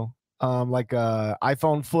audio,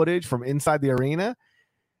 iPhone footage from inside the arena.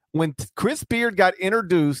 When Chris Beard got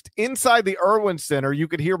introduced inside the Irwin Center,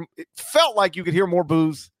 it felt like you could hear more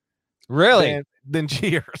boos. Really? than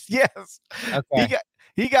cheers. Yes. Okay.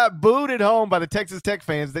 He got booed at home by the Texas Tech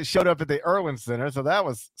fans that showed up at the Erwin Center, so that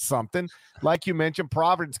was something. Like you mentioned,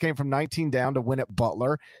 Providence came from 19 down to win at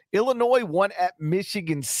Butler. Illinois won at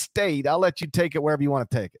Michigan State. I'll let you take it wherever you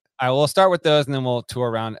want to take it. I will start with those, and then we'll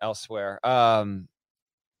tour around elsewhere.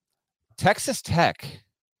 Texas Tech.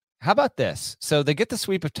 How about this? So they get the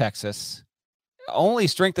sweep of Texas, only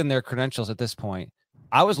strengthen their credentials at this point.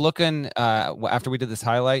 I was looking after we did this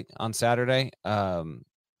highlight on Saturday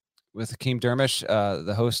with Hakeem Dermish,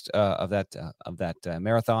 the host of that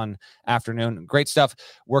marathon afternoon. Great stuff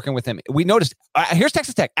working with him. We noticed here's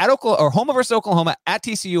Texas Tech at Oklahoma, or home versus Oklahoma, at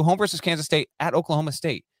TCU, home versus Kansas State, at Oklahoma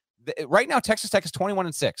State. Right now, Texas Tech is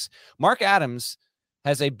 21-6. Mark Adams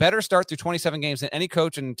has a better start through 27 games than any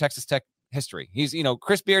coach in Texas Tech history. He's,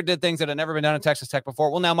 Chris Beard did things that had never been done in Texas Tech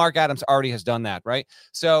before. Well, now Mark Adams already has done that, right?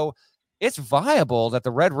 So it's viable that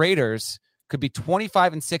the Red Raiders could be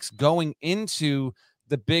 25-6 going into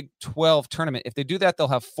the Big 12 tournament. If they do that, they'll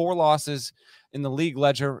have 4 losses in the league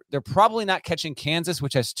ledger. They're probably not catching Kansas,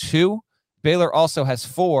 which has 2. Baylor also has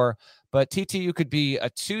 4. But TTU could be a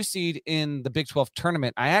 2 seed in the Big 12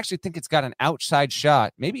 tournament. I actually think it's got an outside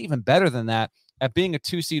shot, maybe even better than that, at being a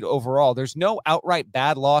 2 seed overall. There's no outright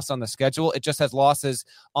bad loss on the schedule. It just has losses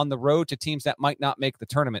on the road to teams that might not make the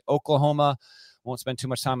tournament. Oklahoma, won't spend too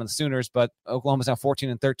much time on the Sooners, but Oklahoma's now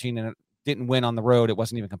 14-13, and it didn't win on the road. It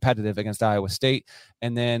wasn't even competitive against Iowa State.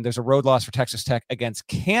 And then there's a road loss for Texas Tech against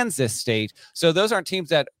Kansas State. So those aren't teams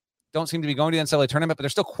that don't seem to be going to the NCAA tournament, but they're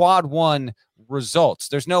still quad 1 results.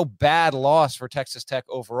 There's no bad loss for Texas Tech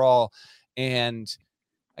overall. And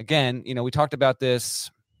again, we talked about this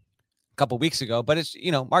a couple weeks ago, but it's,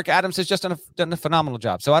 Mark Adams has just done a phenomenal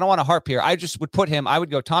job. So I don't want to harp here. I just would put him, I would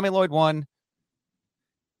go Tommy Lloyd 1,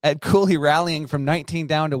 Ed Cooley rallying from 19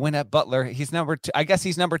 down to win at Butler. He's number 2. I guess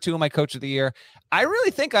he's number 2 in my coach of the year. I really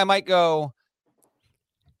think I might go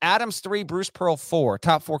Adams 3, Bruce Pearl 4,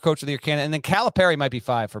 top 4 coach of the year candidate, and then Calipari might be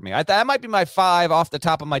 5 for me. That might be my 5 off the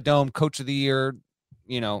top of my dome coach of the year,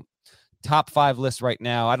 top 5 list right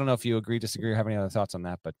now. I don't know if you agree, disagree, or have any other thoughts on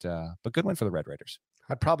that, but good win for the Red Raiders.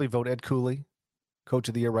 I'd probably vote Ed Cooley, coach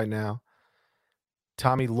of the year right now.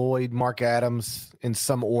 Tommy Lloyd, Mark Adams in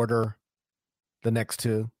some order, the next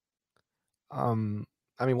 2.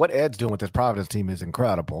 What Ed's doing with this Providence team is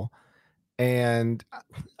incredible. And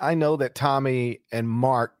I know that Tommy and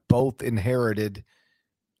Mark both inherited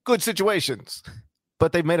good situations,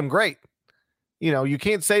 but they've made them great. You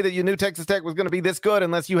can't say that you knew Texas Tech was going to be this good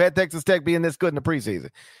unless you had Texas Tech being this good in the preseason.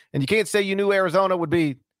 And you can't say you knew Arizona would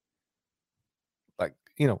be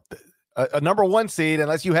a number 1 seed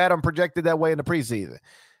unless you had them projected that way in the preseason.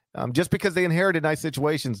 Just because they inherited nice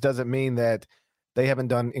situations doesn't mean that they haven't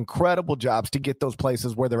done incredible jobs to get those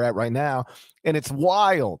places where they're at right now. And it's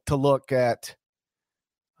wild to look at.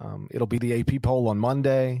 It'll be the AP poll on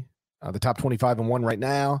Monday, the top 25 and 1 right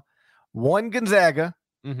now. 1 Gonzaga,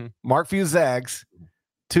 Mark Few Zags,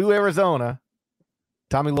 2 Arizona,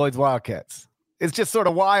 Tommy Lloyd's Wildcats. It's just sort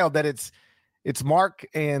of wild that it's Mark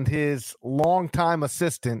and his longtime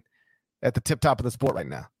assistant at the tip top of the sport right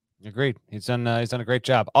now. Agreed. He's done a great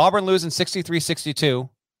job. Auburn losing 63-62.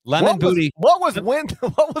 Lemon Booty. What was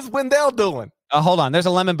Wendell doing? Hold on. There's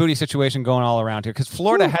a Lemon Booty situation going all around here because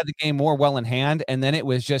Florida had the game more well in hand, and then it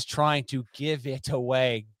was just trying to give it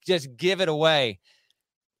away. Just give it away.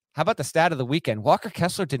 How about the stat of the weekend? Walker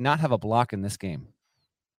Kessler did not have a block in this game.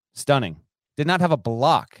 Stunning. Did not have a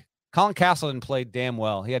block. Colin Castleton played damn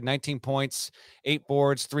well. He had 19 points, 8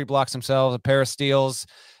 boards, 3 blocks himself, a pair of steals.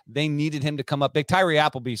 They needed him to come up big. Tyree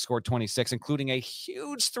Appleby scored 26, including a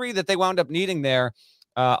huge 3 that they wound up needing there.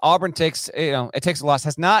 Auburn takes, it takes a loss.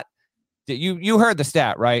 Has not, you heard the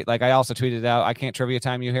stat, right? Like I also tweeted it out. I can't trivia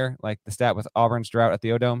time you here. Like the stat with Auburn's drought at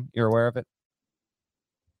the O-Dome. You're aware of it?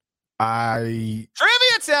 Trivia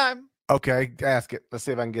time. Okay, ask it. Let's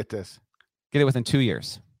see if I can get this. Get it within 2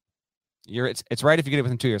 years. It's right if you get it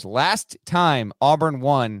within 2 years. Last time Auburn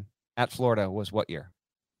won at Florida was what year?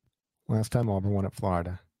 Last time Auburn won at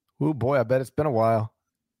Florida. Oh boy, I bet it's been a while.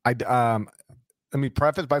 Let me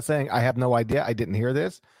preface by saying I have no idea. I didn't hear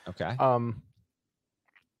this. Okay. I'm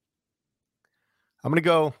going to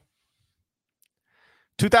go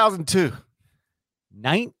 2002.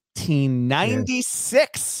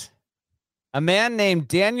 1996. Yeah. A man named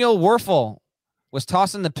Daniel Werfel was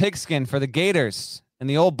tossing the pigskin for the Gators and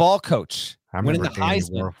the old ball coach winning the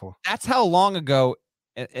Heisman. That's how long ago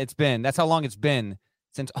it's been. That's how long it's been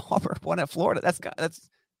since Auburn won at Florida. That's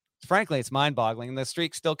frankly, it's mind-boggling. And the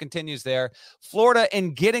streak still continues there. Florida,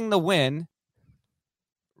 in getting the win,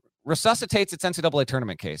 resuscitates its NCAA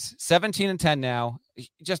tournament case. 17-10 now.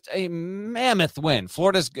 just a mammoth win.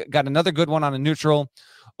 Florida's got another good one on a neutral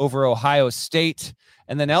over Ohio State.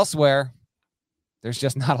 And then elsewhere, there's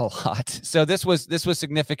just not a lot. So this was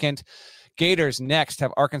significant. Gators next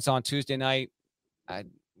have Arkansas on Tuesday night.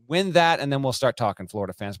 Win that, and then we'll start talking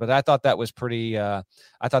Florida fans. But I thought that was pretty.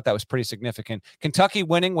 Significant. Kentucky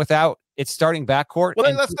winning without its starting backcourt.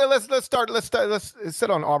 Well, let's sit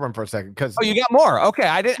on Auburn for a second because you got more. Okay,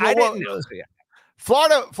 I didn't know.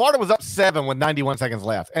 Florida was up 7 with 91 seconds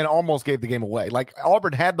left and almost gave the game away. Like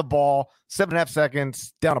Auburn had the ball, 7.5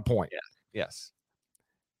 seconds, down a point. Yes.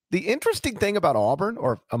 The interesting thing about Auburn,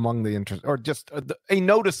 or among the interest, or just a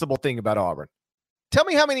noticeable thing about Auburn. Tell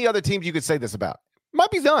me how many other teams you could say this about.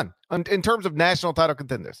 Might be done in terms of national title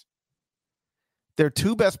contenders. Their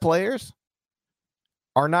 2 best players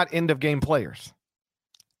are not end of game players.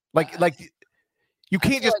 Like you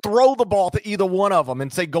can't just throw the ball to either one of them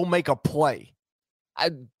and say, go make a play.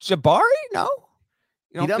 Jabari? No.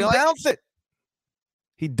 He doesn't bounce it.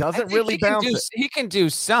 He doesn't really bounce it. He can do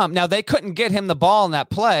some. Now, they couldn't get him the ball in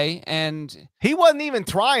that play, and he wasn't even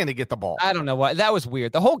trying to get the ball. I don't know why. That was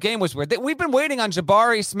weird. The whole game was weird. We've been waiting on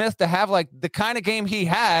Jabari Smith to have like the kind of game he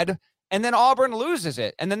had, and then Auburn loses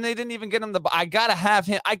it, and then they didn't even get him the ball. I gotta have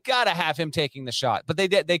him taking the shot, but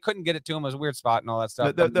they couldn't get it to him. It was a weird spot and all that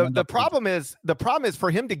stuff. The problem is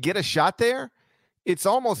for him to get a shot there, it's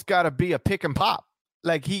almost got to be a pick and pop.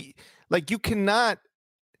 You cannot.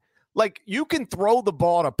 Like, you can throw the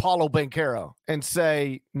ball to Paulo Banchero and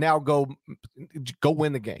say, now go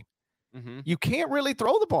win the game. Mm-hmm. You can't really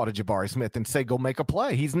throw the ball to Jabari Smith and say, go make a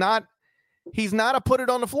play. He's not a put it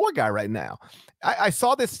on the floor guy right now. I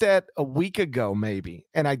saw this stat a week ago, maybe,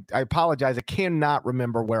 and I apologize. I cannot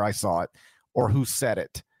remember where I saw it or who said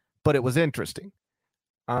it, but it was interesting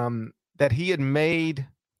that he had made,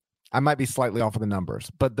 I might be slightly off of the numbers,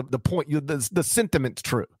 but the point, the sentiment's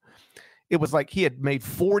true. It was like he had made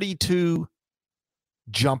 42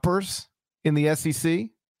 jumpers in the SEC.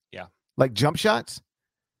 Yeah. Like jump shots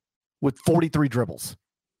with 43 dribbles.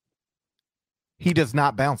 He does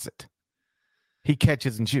not bounce it. He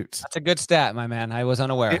catches and shoots. That's a good stat, my man. I was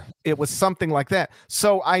unaware. It was something like that.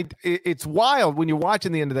 So it's wild when you're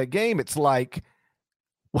watching the end of that game. It's like,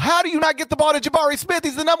 well, how do you not get the ball to Jabari Smith?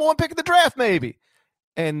 He's the number 1 pick of the draft, maybe.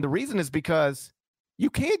 And the reason is because you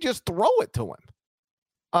can't just throw it to him.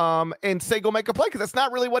 And say, go make a play, because that's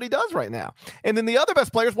not really what he does right now. And then the other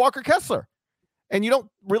best player is Walker Kessler. And you don't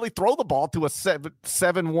really throw the ball to a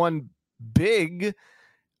 7-1 big,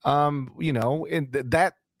 and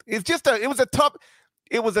that it's just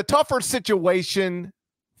it was a tougher situation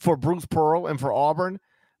for Bruce Pearl and for Auburn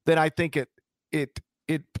than I think it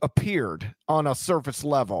appeared on a surface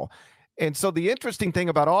level. And so the interesting thing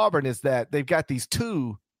about Auburn is that they've got these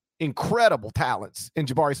 2 incredible talents in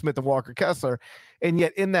Jabari Smith and Walker Kessler. And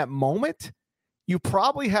yet in that moment, you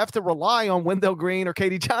probably have to rely on Wendell Green or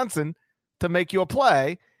Katie Johnson to make you a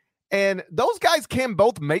play. And those guys can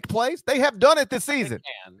both make plays. They have done it this season.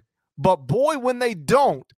 But boy, when they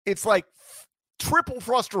don't, it's like triple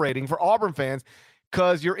frustrating for Auburn fans,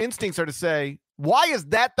 because your instincts are to say, why is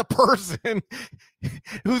that the person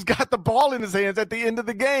who's got the ball in his hands at the end of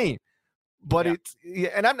the game? But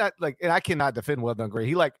and I'm not and I cannot defend Wendell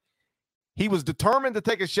Green. He was determined to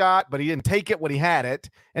take a shot, but he didn't take it when he had it,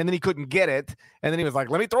 and then he couldn't get it. And then he was like,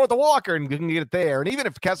 let me throw it to Walker and couldn't get it there. And even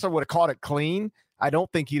if Kessler would have caught it clean, I don't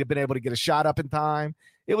think he'd have been able to get a shot up in time.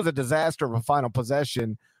 It was a disaster of a final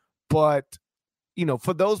possession. But,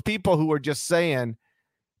 for those people who are just saying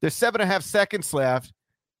there's 7.5 seconds left,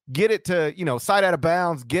 get it to, side out of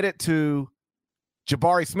bounds, get it to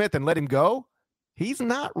Jabari Smith and let him go. He's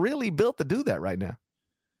not really built to do that right now.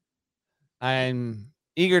 I'm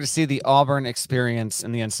eager to see the Auburn experience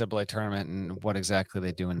in the NCAA tournament and what exactly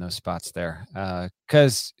they do in those spots there.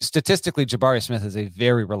 Because statistically, Jabari Smith is a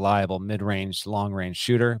very reliable mid-range, long-range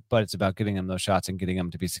shooter, but it's about getting him those shots and getting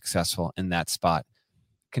him to be successful in that spot.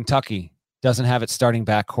 Kentucky doesn't have its starting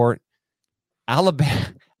backcourt.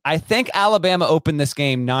 I think Alabama opened this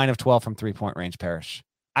game 9 of 12 from 3-point range, Parrish.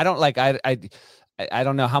 I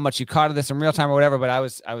don't know how much you caught of this in real time or whatever, but I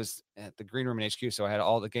was at the green room in HQ, so I had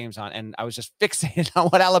all the games on, and I was just fixated on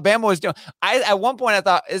what Alabama was doing. At one point I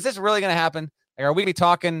thought, is this really going to happen? Like, are we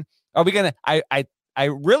talking? Are we going to? I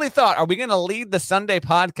really thought, are we going to lead the Sunday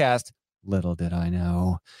podcast? Little did I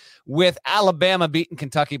know, with Alabama beating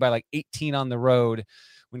Kentucky by like 18 on the road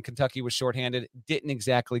when Kentucky was shorthanded. Didn't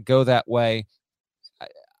exactly go that way.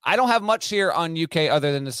 I don't have much here on UK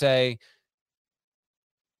other than to say,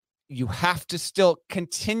 you have to still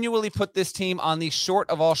continually put this team on the short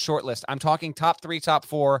of all short list. I'm talking top 3, top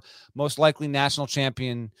 4, most likely national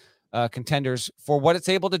champion contenders for what it's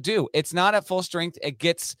able to do. It's not at full strength. It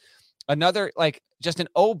gets another, like, just an,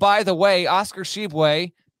 oh, by the way, Oscar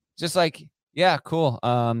Tshiebwe, just like, yeah, cool.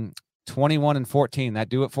 21-14. That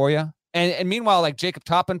do it for you? And meanwhile, like, Jacob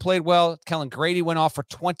Toppin played well. Kellen Grady went off for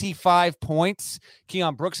 25 points.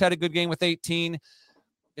 Keon Brooks had a good game with 18.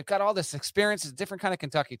 They've got all this experience. It's a different kind of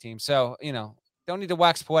Kentucky team. So, don't need to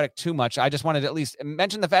wax poetic too much. I just wanted to at least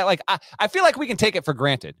mention the fact, like, I feel like we can take it for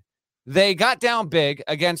granted. They got down big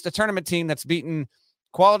against a tournament team that's beaten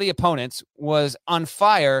quality opponents, was on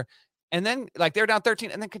fire, and then, like, they're down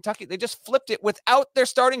 13, and then Kentucky, they just flipped it without their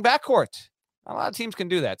starting backcourt. A lot of teams can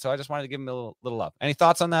do that, so I just wanted to give them a little love. Any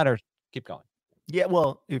thoughts on that, or keep going? Yeah,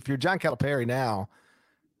 well, if you're John Calipari now,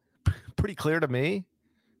 pretty clear to me,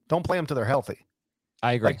 don't play them till they're healthy.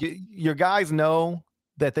 I agree. Like, your guys know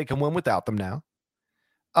that they can win without them now.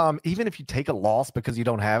 Even if you take a loss because you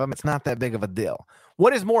don't have them, it's not that big of a deal.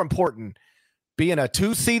 What is more important, being a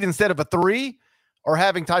 2 seed instead of a 3, or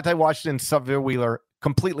having Ty Washington, Xavier Wheeler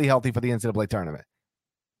completely healthy for the NCAA tournament?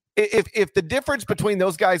 If the difference between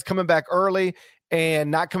those guys coming back early and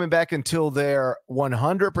not coming back until they're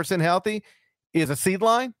 100% healthy is a seed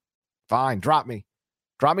line, fine, drop me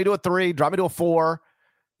to a 3, drop me to a 4.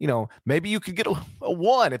 Maybe you could get a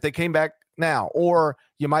 1 if they came back now, or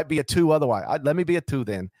you might be a 2 otherwise. Let me be a 2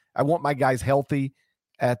 then. I want my guys healthy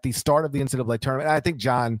at the start of the NCAA tournament. And I think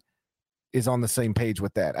John is on the same page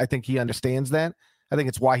with that. I think he understands that. I think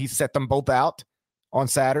it's why he set them both out on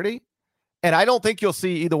Saturday. And I don't think you'll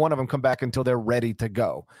see either one of them come back until they're ready to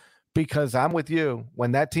go, because I'm with you.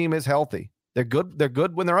 When that team is healthy, they're good. They're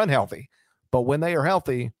good when they're unhealthy, but when they are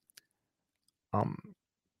healthy,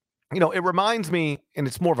 it reminds me, and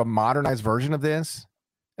it's more of a modernized version of this.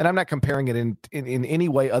 And I'm not comparing it in any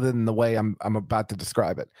way other than the way I'm about to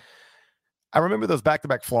describe it. I remember those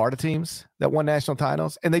back-to-back Florida teams that won national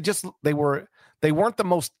titles, and they weren't the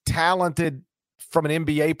most talented from an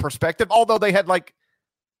NBA perspective, although they had, like,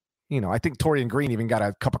 I think Torian Green even got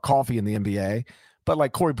a cup of coffee in the NBA, but,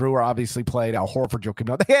 like, Corey Brewer obviously played, Al Horford, Joakim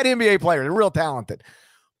Noah. They had NBA players, they're real talented.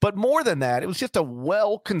 But more than that, it was just a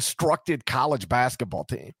well-constructed college basketball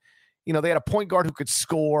team. They had a point guard who could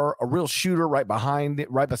score, a real shooter right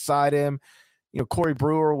beside him. Corey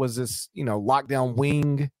Brewer was this, lockdown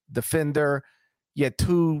wing defender. You had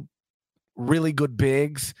 2 really good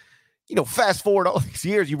bigs. Fast forward all these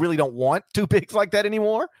years, you really don't want 2 bigs like that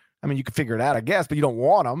anymore. I mean, you can figure it out, I guess, but you don't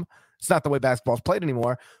want them. It's not the way basketball's played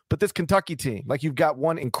anymore. But this Kentucky team, like, you've got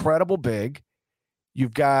one incredible big.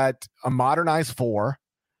 You've got a modernized 4,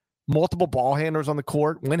 multiple ball handlers on the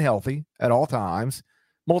court when healthy at all times,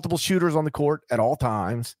 multiple shooters on the court at all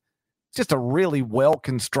times. It's just a really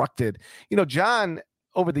well-constructed. John,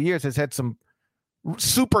 over the years, has had some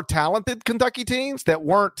super talented Kentucky teams that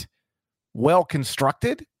weren't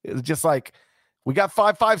well-constructed. It was just like, we got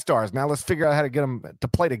 5 5-stars. Now let's figure out how to get them to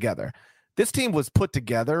play together. This team was put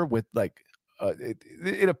together with, like,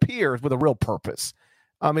 it appears with a real purpose.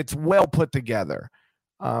 It's well put together.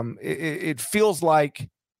 It feels like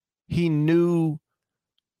he knew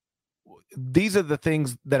these are the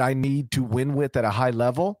things that I need to win with at a high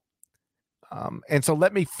level. And so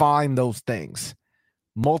let me find those things.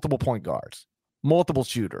 Multiple point guards, multiple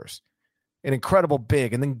shooters, an incredible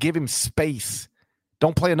big, and then give him space.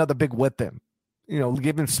 Don't play another big with him.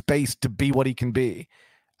 Give him space to be what he can be.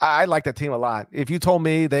 I like that team a lot. If you told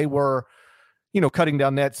me they were, cutting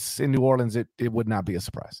down nets in New Orleans, it would not be a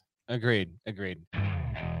surprise. Agreed.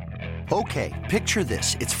 Okay, picture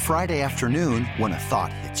this. It's Friday afternoon when a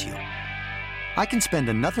thought hits you. I can spend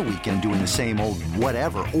another weekend doing the same old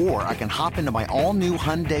whatever, or I can hop into my all-new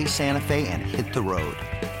Hyundai Santa Fe and hit the road.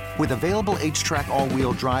 With available H-Track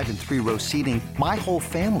all-wheel drive and 3-row seating, my whole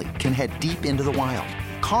family can head deep into the wild.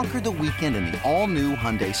 Conquer the weekend in the all-new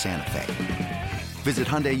Hyundai Santa Fe. Visit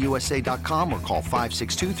HyundaiUSA.com or call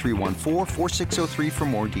 562-314-4603 for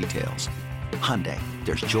more details. Hyundai,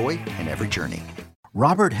 there's joy in every journey.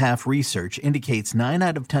 Robert Half research indicates 9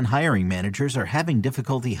 out of 10 hiring managers are having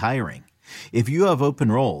difficulty hiring. If you have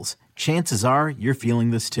open roles, chances are you're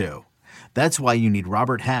feeling this too. That's why you need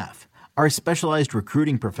Robert Half. Our specialized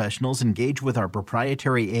recruiting professionals engage with our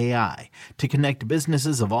proprietary AI to connect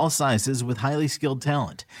businesses of all sizes with highly skilled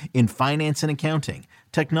talent in finance and accounting,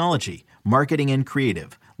 technology, marketing and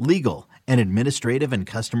creative, legal, and administrative and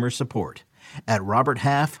customer support. At Robert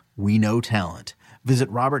Half, we know talent. Visit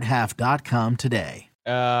roberthalf.com today.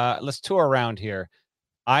 Let's tour around here.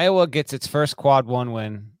 Iowa gets its first quad 1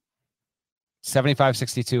 win,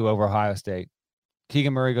 75-62 over Ohio State.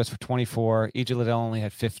 Keegan Murray goes for 24. EJ Liddell only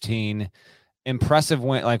had 15. Impressive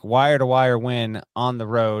win, like wire-to-wire win on the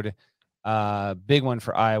road. Big one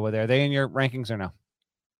for Iowa there. Are they in your rankings or no?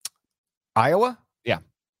 Iowa? Yeah.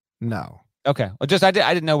 No. Okay. Well, just I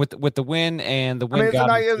didn't know with the win and the win.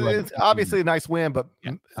 It's obviously a nice win, but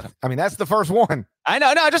I mean that's the first one. I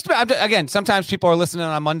know. No, again, sometimes people are listening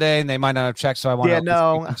on Monday and they might not have checked. So I want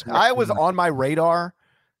to. I was on my radar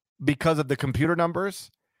because of the computer numbers,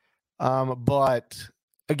 but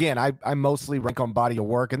again, I mostly rank on body of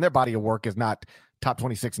work, and their body of work is not top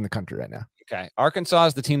 26 in the country right now. Okay. Arkansas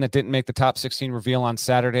is the team that didn't make the top 16 reveal on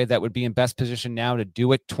Saturday. That would be in best position now to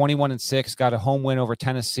do it. 21-6, got a home win over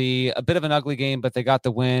Tennessee. A bit of an ugly game, but they got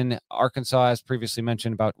the win. Arkansas, as previously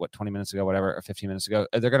mentioned about 20 minutes ago, whatever, or 15 minutes ago,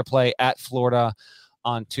 they're going to play at Florida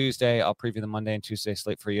on Tuesday. I'll preview the Monday and Tuesday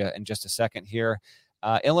slate for you in just a second here.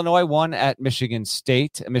 Illinois won at Michigan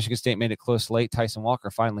State. Michigan State made it close late. Tyson Walker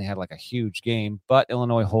finally had like a huge game, but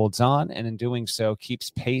Illinois holds on, and in doing so keeps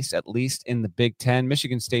pace, at least in the Big Ten.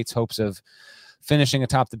 Michigan State's hopes of finishing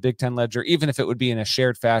atop the Big Ten ledger, even if it would be in a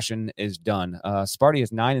shared fashion, is done. Sparty is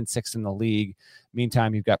 9-6 in the league.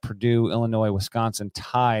 Meantime, you've got Purdue, Illinois, Wisconsin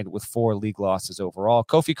tied with 4 league losses overall.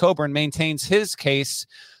 Kofi Cockburn maintains his case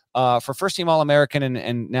for first-team All-American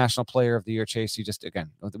and National Player of the Year. Chase, you just, again,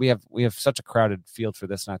 we have such a crowded field for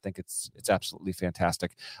this, and I think it's absolutely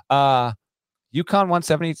fantastic. UConn won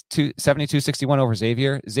 72-61 over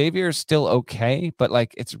Xavier. Xavier's still okay, but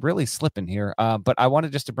like it's really slipping here. But I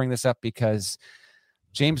wanted just to bring this up because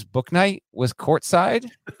James Bouknight was courtside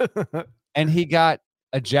and he got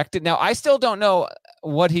ejected. Now, I still don't know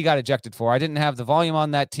what he got ejected for. I didn't have the volume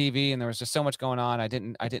on that TV, and there was just so much going on. I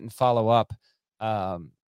didn't follow up.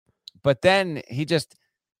 But then he just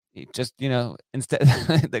instead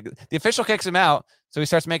the official kicks him out, so he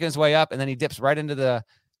starts making his way up, and then he dips right into the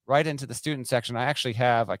student section. I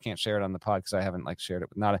can't share it on the pod because I haven't shared it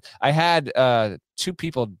with Nada. I had 2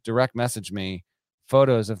 people direct message me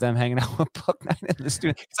photos of them hanging out with Bouknight in the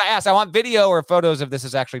student. Because I asked, I want video or photos if this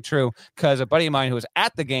is actually true, because a buddy of mine who was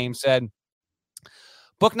at the game said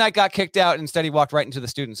Bouknight got kicked out. Instead, he walked right into the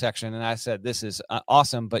student section. And I said, this is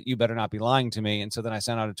awesome, but you better not be lying to me. And so then I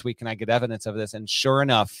sent out a tweet, can I get evidence of this? And sure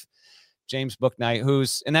enough, James Bouknight,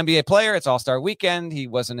 who's an NBA player, it's All-Star Weekend. He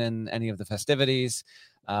wasn't in any of the festivities.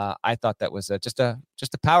 I thought that was just a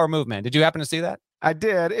power move, man. Did you happen to see that? I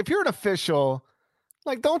did. If you're an official,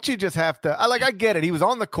 don't you just have to? I get it. He was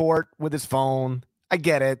on the court with his phone. I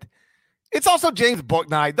get it. It's also James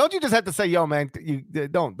Bouknight. Don't you just have to say, yo, man, you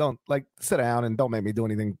don't sit down and don't make me do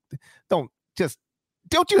anything. Don't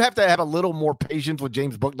you have to have a little more patience with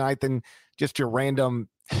James Bouknight than just your random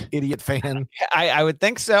idiot fan? I would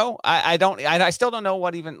think so. I still don't know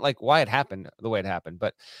why it happened the way it happened,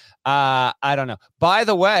 but I don't know. By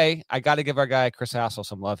the way, I got to give our guy Chris Hassel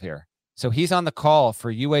some love here. So he's on the call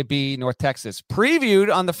for UAB North Texas,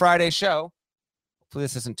 previewed on the Friday show. Hopefully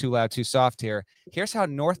this isn't too loud, too soft here. Here's how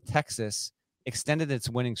North Texas extended its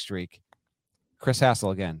winning streak. Chris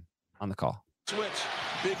Hassel again on the call. Switch,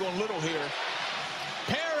 big on little here.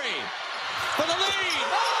 Perry for the lead.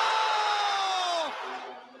 Oh!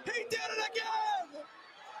 He did it again.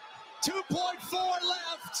 2.4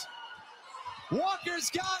 left. Walker's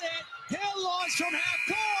got it. Hill launched from half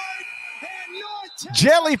court. And North Texas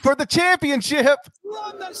Jelly for the championship.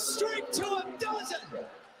 Run the streak to a dozen.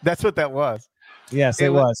 That's what that was. Yes,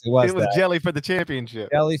 it was. It was Jelly for the championship.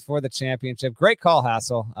 Jelly for the championship. Great call,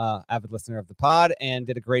 Hassel, avid listener of the pod, and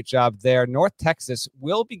did a great job there. North Texas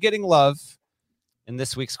will be getting love in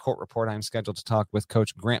this week's court report. I'm scheduled to talk with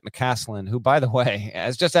Coach Grant McCaslin, who, by the way,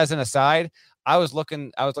 as an aside, I was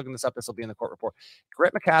looking this up. This will be in the court report.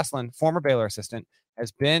 Grant McCaslin, former Baylor assistant,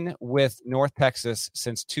 has been with North Texas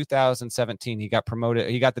since 2017. He got promoted.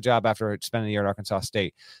 He got the job after spending a year at Arkansas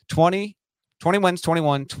State. 20 wins,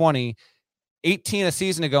 21, 20. 18 a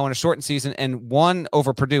season ago in a shortened season, and 1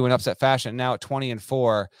 over Purdue in upset fashion. Now at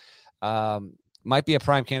 20-4, might be a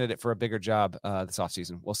prime candidate for a bigger job this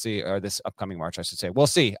offseason. We'll see, or this upcoming March, I should say. We'll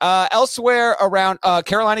see. Elsewhere around,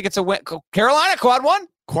 Carolina gets a win. Carolina quad one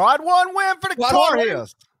win for the Tar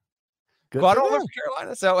Heels. Quad one win for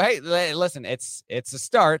Carolina. So hey, listen, it's a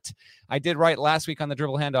start. I did write last week on the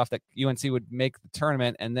dribble handoff that UNC would make the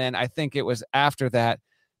tournament, and then I think it was after that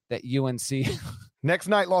UNC next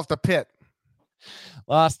night lost to Pitt.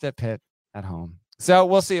 Lost at Pitt at home. So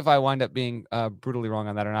we'll see if I wind up being brutally wrong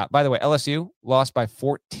on that or not. By the way, LSU lost by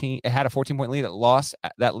 14. It had a 14-point lead.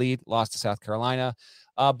 That lead lost to South Carolina.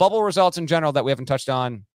 Bubble results in general that we haven't touched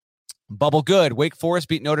on. Bubble good. Wake Forest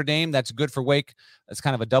beat Notre Dame. That's good for Wake. That's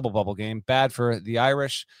kind of a double bubble game. Bad for the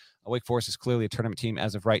Irish. Wake Forest is clearly a tournament team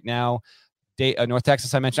as of right now. North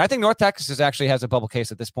Texas I mentioned. I think North Texas actually has a bubble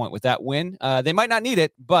case at this point with that win. They might not need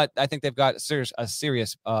it, but I think they've got a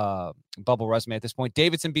serious bubble resume at this point.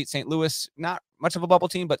 Davidson beat St. Louis. Not much of a bubble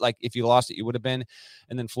team, but like if you lost it, you would have been.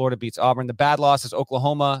 And then Florida beats Auburn. The bad loss is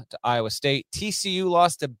Oklahoma to Iowa State. TCU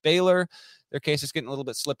lost to Baylor. Their case is getting a little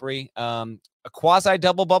bit slippery. A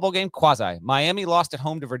quasi-double bubble game. Miami lost at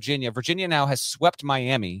home to Virginia. Virginia now has swept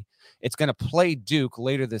Miami. It's going to play Duke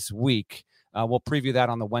later this week. We'll preview that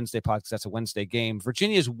on the Wednesday pod because that's a Wednesday game.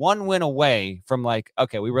 Virginia is one win away from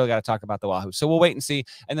okay, we really got to talk about the Wahoo. So we'll wait and see.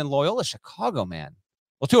 And then Loyola Chicago, man.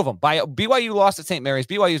 Well, two of them. BYU lost at St. Mary's.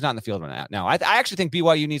 BYU's not in the field right now. I actually think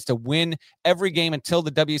BYU needs to win every game until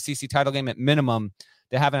the WCC title game at minimum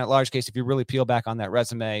to have an at-large case if you really peel back on that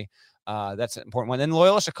resume. That's an important one. Then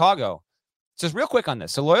Loyola Chicago. Just real quick on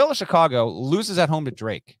this. So Loyola Chicago loses at home to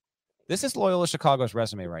Drake. This is Loyola Chicago's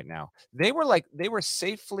resume right now. They were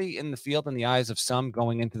safely in the field in the eyes of some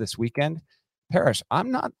going into this weekend. Parrish,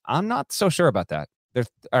 I'm not so sure about that. All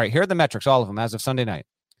right, here are the metrics, all of them as of Sunday night.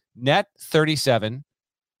 Net 37,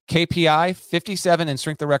 KPI 57, and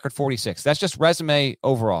strength of record 46. That's just resume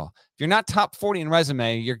overall. If you're not top 40 in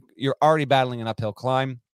resume, you're already battling an uphill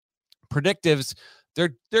climb. Predictives,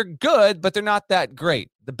 they're good, but they're not that great.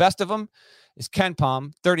 The best of them is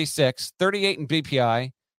KenPom, 36, 38 in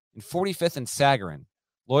BPI, and 45th in Sagarin.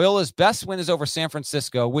 Loyola's best win is over San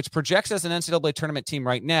Francisco, which projects as an NCAA tournament team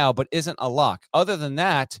right now, but isn't a lock. Other than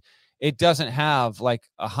that, it doesn't have like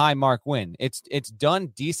a high mark win. It's done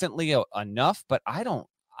decently enough, but I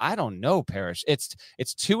don't know, Parrish. It's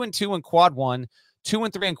 2-2 in quad 1,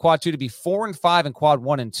 2-3 in quad 2 to be 4-5 in quad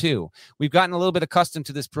 1 and 2. We've gotten a little bit accustomed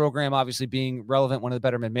to this program, obviously being relevant, one of the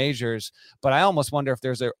better mid-majors, but I almost wonder if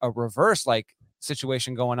there's a reverse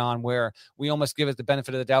situation going on where we almost give it the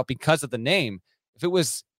benefit of the doubt because of the name.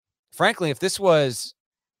 If this was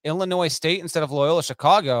Illinois State instead of Loyola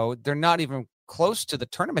Chicago, they're not even close to the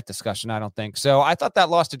tournament discussion, I don't think. So I thought that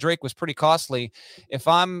loss to Drake was pretty costly. If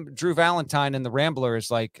I'm Drew Valentine and the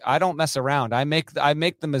Ramblers, I don't mess around. I make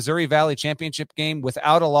the Missouri Valley Championship game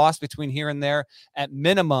without a loss between here and there at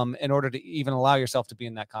minimum in order to even allow yourself to be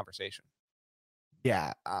in that conversation.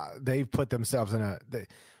 Yeah, they've put themselves in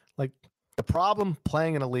the problem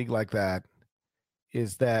playing in a league like that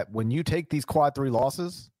is that when you take these quad 3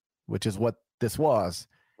 losses, which is what this was,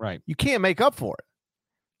 right, you can't make up for it.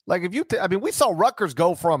 Like if we saw Rutgers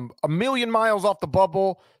go from a million miles off the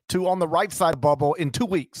bubble to on the right side of the bubble in 2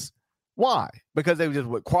 weeks. Why? Because they just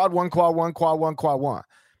went quad 1, quad 1, quad 1, quad 1.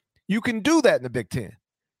 You can do that in the Big Ten.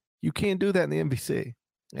 You can't do that in the NBC.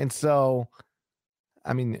 And so,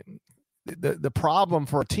 the problem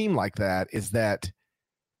for a team like that is that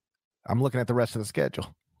I'm looking at the rest of the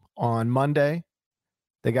schedule. On Monday,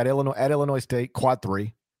 they got Illinois State, quad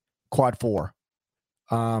 3, quad 4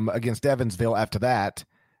 against Evansville after that,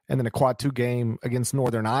 and then a quad 2 game against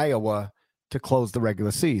Northern Iowa to close the regular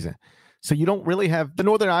season. So you don't really have – the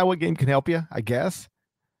Northern Iowa game can help you, I guess.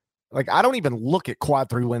 I don't even look at quad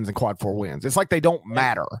 3 wins and quad 4 wins. It's like they don't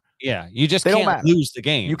matter. Yeah, you just can't lose the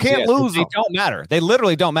game. You can't lose them. They don't matter. They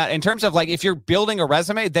literally don't matter. In terms of if you're building a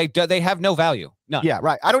resume, they have no value. None. Yeah,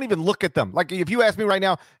 right. I don't even look at them. If you ask me right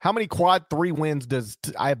now, how many quad 3 wins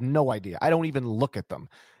I have no idea. I don't even look at them.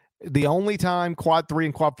 The only time quad 3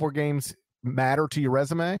 and quad 4 games matter to your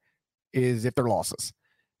resume is if they're losses.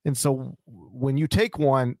 And so when you take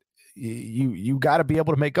one, you got to be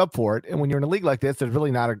able to make up for it. And when you're in a league like this,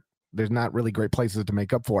 there's not really great places to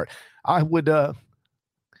make up for it. I would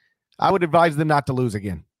advise them not to lose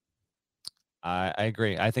again. I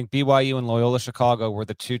agree. I think BYU and Loyola Chicago were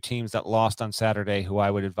the two teams that lost on Saturday who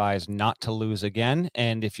I would advise not to lose again.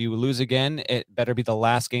 And if you lose again, it better be the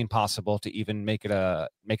last game possible to even make it a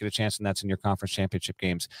chance, and that's in your conference championship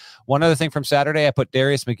games. One other thing from Saturday, I put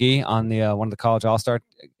Darius McGee on the one of the college all-star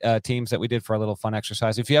teams that we did for a little fun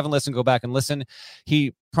exercise. If you haven't listened, go back and listen.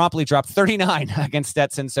 He promptly dropped 39 against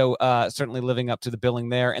Stetson, so certainly living up to the billing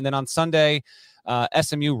there. And then on Sunday,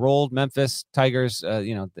 SMU rolled Memphis Tigers.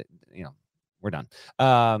 We're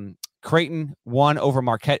done. Creighton won over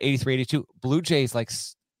Marquette 83-82. Blue Jays,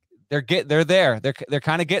 they're there. They're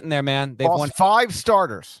kind of getting there, man. They've won 5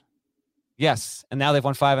 starters. Yes, and now they've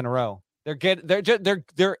won 5 in a row.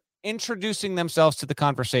 They're introducing themselves to the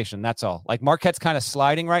conversation. That's all. Marquette's kind of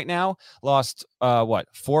sliding right now. Lost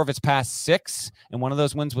 4 of its past 6, and one of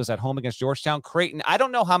those wins was at home against Georgetown. Creighton, I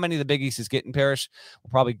don't know how many the Big East is getting, Parrish.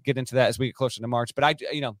 We'll probably get into that as we get closer to March. But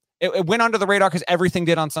it went under the radar because everything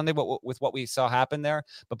did on Sunday with what we saw happen there.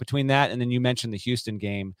 But between that and then you mentioned the Houston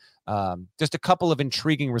game, just a couple of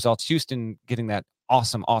intriguing results. Houston getting that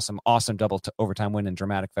awesome double overtime win in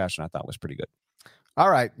dramatic fashion, I thought was pretty good.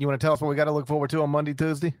 All right. You want to tell us what we got to look forward to on Monday,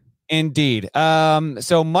 Tuesday? Indeed.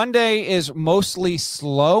 So Monday is mostly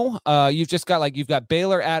slow. You've got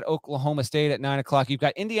Baylor at Oklahoma State at 9:00. You've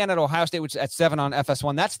got Indiana at Ohio State, which is at 7 on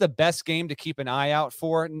FS1. That's the best game to keep an eye out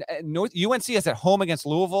for. UNC is at home against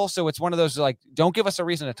Louisville, so it's one of those like, don't give us a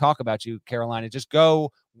reason to talk about you, Carolina. Just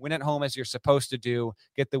go win at home as you're supposed to do.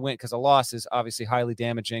 Get the win, because a loss is obviously highly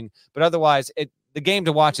damaging. But otherwise, the game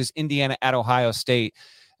to watch is Indiana at Ohio State.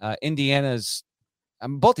 Indiana's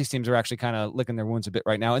both these teams are actually kind of licking their wounds a bit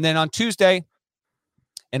right now. And then on Tuesday,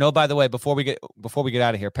 and oh, by the way, before we get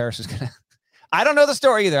out of here, Paris is gonna. I don't know the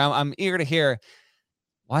story either. I'm eager to hear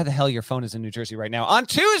why the hell your phone is in New Jersey right now. On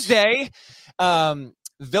Tuesday,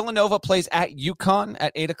 Villanova plays at UConn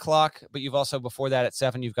at 8:00, but you've also before that at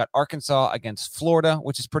 7, you've got Arkansas against Florida,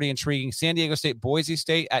 which is pretty intriguing. San Diego State, Boise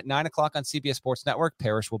State at 9:00 on CBS Sports Network.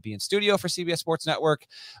 Parrish will be in studio for CBS Sports Network.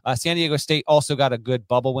 San Diego State also got a good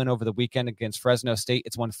bubble win over the weekend against Fresno State.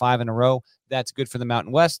 It's won 5 in a row. That's good for the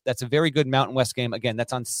Mountain West. That's a very good Mountain West game. Again,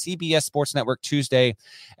 that's on CBS Sports Network Tuesday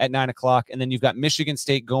at 9:00. And then you've got Michigan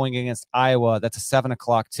State going against Iowa. That's a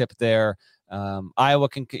 7:00 tip there. Iowa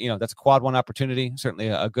can, that's a quad 1 opportunity, certainly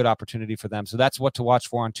a good opportunity for them. So that's what to watch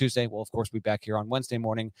for on Tuesday. We'll, of course, be back here on Wednesday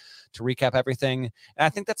morning to recap everything. And I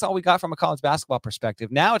think that's all we got from a college basketball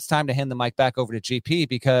perspective. Now it's time to hand the mic back over to GP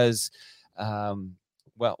because,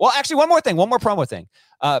 actually, one more promo thing.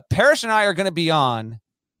 Parrish and I are going to be on,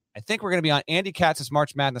 I think we're going to be on Andy Katz's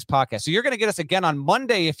March Madness podcast. So you're going to get us again on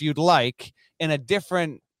Monday if you'd like, in a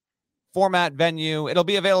different format, venue. It'll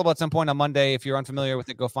be available at some point on Monday. If you're unfamiliar with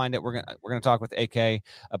it, go find it. We're gonna talk with AK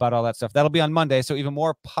about all that stuff. That'll be on Monday. So even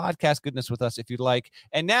more podcast goodness with us if you'd like.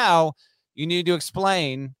 And now you need to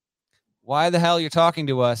explain why the hell you're talking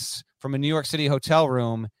to us from a New York City hotel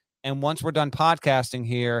room. And once we're done podcasting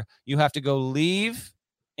here, you have to go leave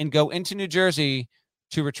and go into New Jersey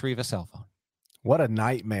to retrieve a cell phone. What a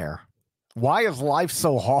nightmare. Why is life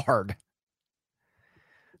so hard?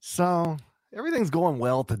 So everything's going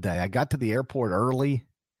well today. I got to the airport early,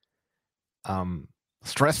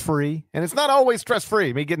 stress-free. And it's not always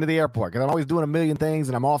stress-free, me getting to the airport, because I'm always doing a million things,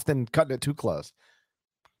 and I'm often cutting it too close.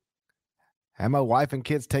 Had my wife and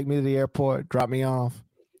kids take me to the airport, drop me off.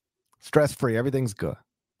 Stress-free. Everything's good.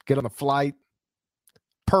 Get on the flight.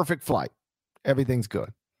 Perfect flight. Everything's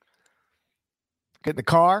good. Get in the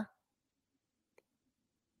car.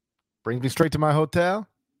 Brings me straight to my hotel.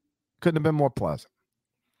 Couldn't have been more pleasant.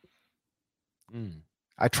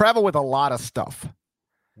 I travel with a lot of stuff.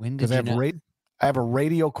 When did you know? I have a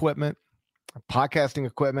radio equipment, podcasting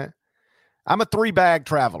equipment. I'm a 3-bag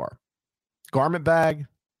traveler. Garment bag,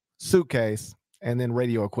 suitcase, and then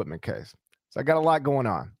radio equipment case. So I got a lot going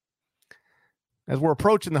on. As we're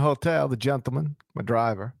approaching the hotel, the gentleman, my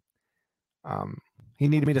driver, he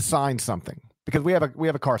needed me to sign something because we have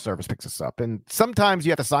a car service picks us up. And sometimes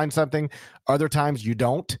you have to sign something. Other times you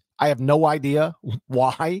don't. I have no idea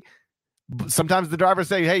why. Sometimes the drivers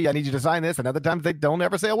say, hey, I need you to sign this. And other times they don't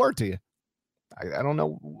ever say a word to you. I don't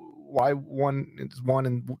know why one is one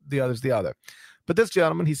and the other's the other. But this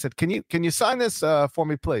gentleman, he said, can you sign this for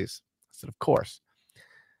me, please? I said, of course.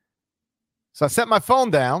 So I set my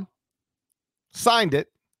phone down, signed it,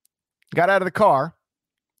 got out of the car,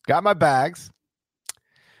 got my bags,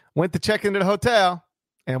 went to check into the hotel,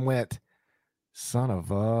 and went, son of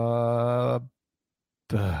a...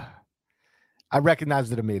 I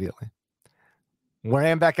recognized it immediately.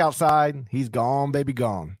 Ran back outside. He's gone, baby,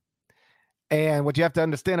 gone. And what you have to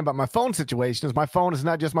understand about my phone situation is my phone is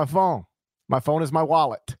not just my phone. My phone is my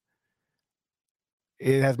wallet.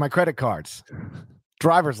 It has my credit cards,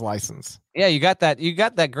 driver's license. Yeah, you got that. You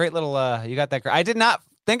got that great little. I did not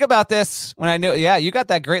think about this when I knew. Yeah, you got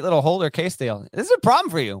that great little holder case deal. This is a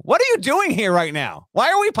problem for you. What are you doing here right now?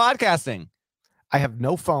 Why are we podcasting? I have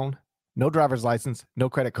no phone, no driver's license, no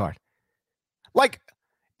credit card. Like,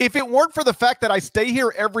 if it weren't for the fact that I stay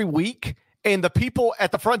here every week and the people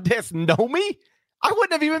at the front desk know me, I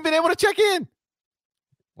wouldn't have even been able to check in.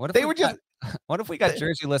 What if we got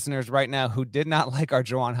Jersey listeners right now who did not like our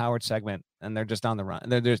Juwan Howard segment and they're just on the run?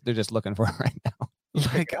 They're just looking for it right now.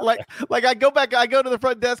 like I go to the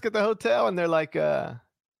front desk at the hotel and they're like, Mr.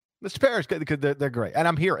 Parrish, because they're great. And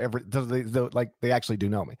I'm here they actually do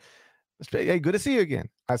know me. Hey, good to see you again.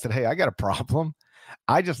 I said, hey, I got a problem.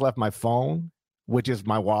 I just left my phone, which is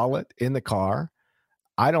my wallet, in the car.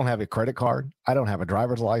 I don't have a credit card. I don't have a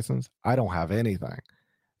driver's license. I don't have anything.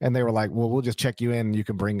 And they were like, well, we'll just check you in and you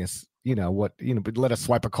can bring us, but let us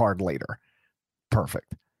swipe a card later.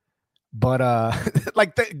 Perfect. But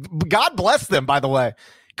God bless them, by the way.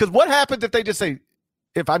 Because what happens if they just say,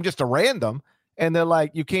 if I'm just a random and they're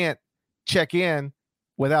like, you can't check in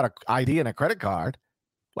without an ID and a credit card?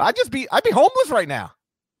 Well, I'd be homeless right now.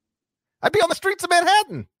 I'd be on the streets of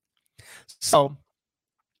Manhattan. So,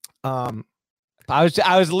 I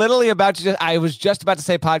was literally about to I was just about to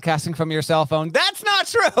say podcasting from your cell phone. That's not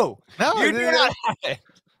true. No, you do not have it.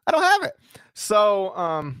 I don't have it.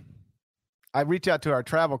 So, I reach out to our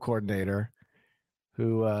travel coordinator,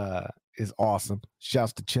 who is awesome.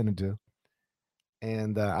 Shouts to Chinadu.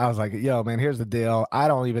 And I was like, yo, man, here's the deal. I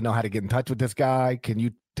don't even know how to get in touch with this guy. Can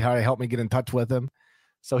you try to help me get in touch with him?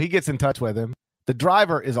 So he gets in touch with him. The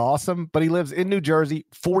driver is awesome, but he lives in New Jersey,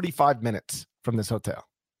 45 minutes from this hotel.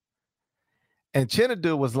 And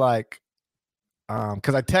Chinadu was like,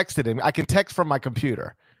 because I texted him. I can text from my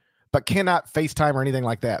computer, but cannot FaceTime or anything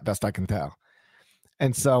like that, best I can tell.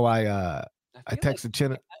 And so I texted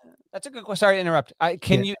Chinadu. That's a good question. Sorry to interrupt.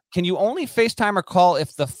 Can you only FaceTime or call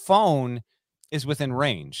if the phone is within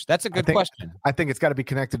range? That's a good question. I think it's got to be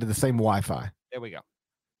connected to the same Wi-Fi. There we go.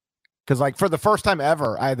 Because like for the first time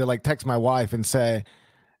ever, I had to like text my wife and say,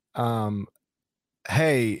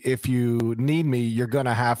 hey, if you need me, you're going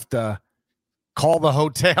to have to call the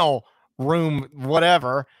hotel room,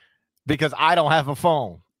 whatever, because I don't have a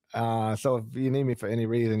phone. So if you need me for any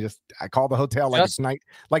reason, I call the hotel like it's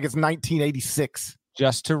 1986.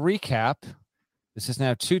 Just to recap, this is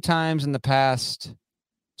now 2 times in the past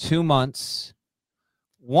 2 months.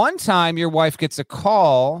 One time your wife gets a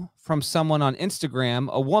call from someone on Instagram,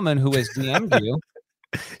 a woman who has DM'd you.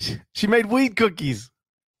 She made weed cookies.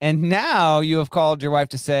 And now you have called your wife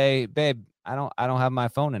to say, babe, I don't have my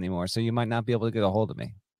phone anymore, so you might not be able to get a hold of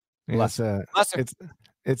me. It's a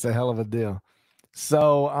hell of a deal.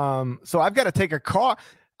 So I've got to take a car.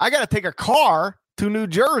 I got to take a car to New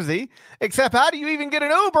Jersey, except how do you even get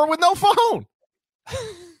an Uber with no phone?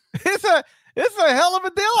 It's a hell of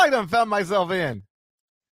a deal I done found myself in.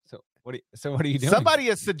 What are you doing? Somebody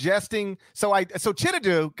is suggesting. So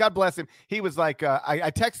Chinadu, God bless him. He was like, I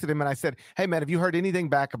texted him and I said, hey man, have you heard anything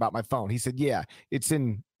back about my phone? He said, yeah, it's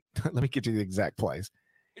in, let me get you the exact place.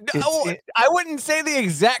 I wouldn't say the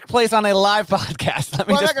exact place on a live podcast. I'm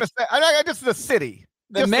not going to say, just the city.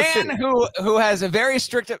 The man who has a very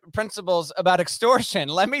strict principles about extortion.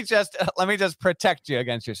 Let me just protect you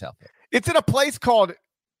against yourself. It's in a place called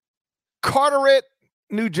Carteret,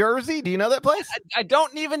 New Jersey. Do you know that place? I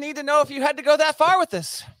don't even need to know if you had to go that far with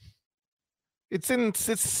this. It's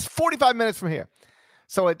 45 minutes from here.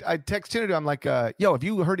 So I text Chinadu. I'm like, yo, have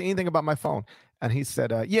you heard anything about my phone? And he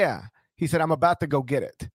said, yeah. He said, I'm about to go get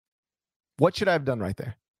it. What should I have done right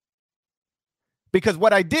there? Because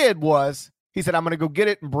what I did was, he said, I'm going to go get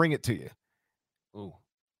it and bring it to you. Ooh.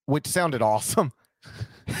 Which sounded awesome.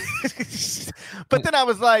 But then I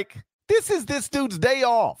was like, this is this dude's day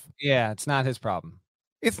off. Yeah, it's not his problem.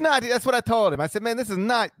 It's not. That's what I told him. I said, man, this is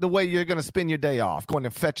not the way you're going to spend your day off, going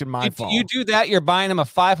and fetching my phone. If you do that, you're buying him a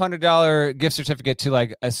 $500 gift certificate to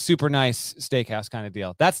like a super nice steakhouse kind of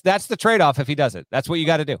deal. That's the trade-off if he does it. That's what you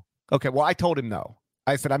got to do. Okay, well, I told him no.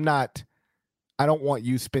 I said, I don't want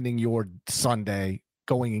you spending your Sunday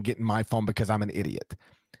going and getting my phone because I'm an idiot.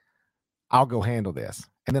 I'll go handle this.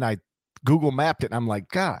 And then I Google mapped it and I'm like,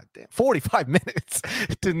 God damn, 45 minutes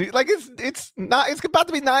to like it's about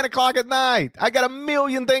to be 9:00 at night. I got a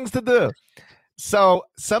million things to do. So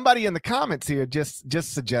somebody in the comments here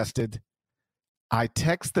just suggested I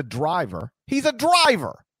text the driver. He's a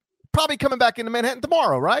driver, probably coming back into Manhattan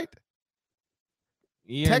tomorrow, right?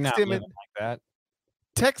 You're text not him living like that.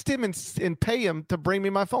 Text him and pay him to bring me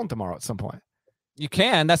my phone tomorrow at some point. You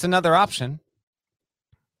can. That's another option.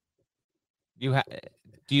 Do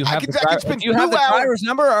you have the driver's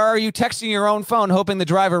number, or are you texting your own phone hoping the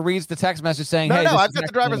driver reads the text message saying, No, hey, I've got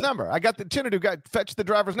the driver's number. I got the Chinadu fetch the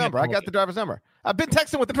driver's number. I got the driver's number. I've been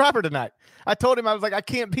texting with the driver tonight. I told him, I was like, I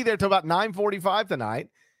can't be there till about 9:45 tonight.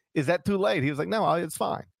 Is that too late? He was like, no, it's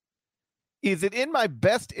fine. Is it in my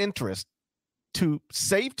best interest to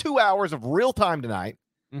save 2 hours of real time tonight?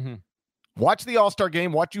 Mm-hmm. Watch the All-Star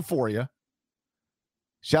game, watch Euphoria.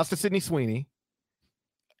 Shouts to Sydney Sweeney.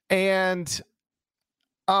 And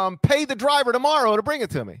pay the driver tomorrow to bring it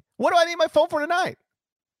to me. What do I need my phone for tonight?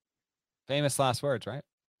 Famous last words, right?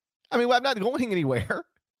 I mean, I'm not going anywhere.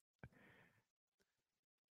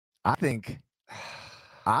 I think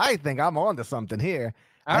I'm on to something here.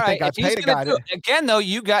 All right. If he's gonna do it, again, though,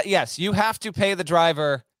 you have to pay the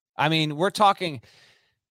driver. I mean, we're talking.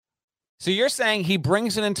 So you're saying he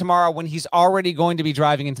brings it in tomorrow when he's already going to be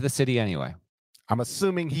driving into the city anyway? I'm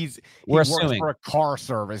assuming he works for a car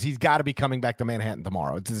service. He's got to be coming back to Manhattan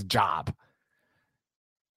tomorrow. It's his job.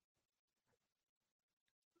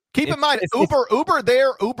 Keep in mind, Uber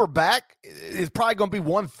there, Uber back is probably going to be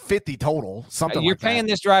 $150 total. Something you're like that. paying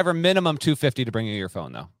this driver minimum $250 to bring you your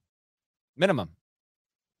phone, though. Minimum.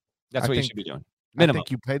 That's what you should be doing. Minimum. I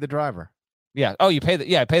think you pay the driver. Yeah. Oh, pay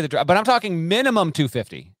the driver. But I'm talking minimum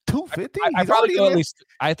 $250. 250. I probably go at least.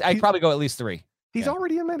 I probably go at least 3. He's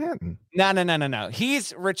already in Manhattan. No.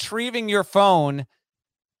 He's retrieving your phone.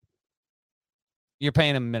 You're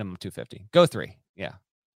paying him minimum 250. Go 3. Yeah.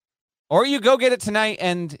 Or you go get it tonight,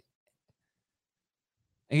 and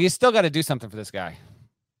you still got to do something for this guy.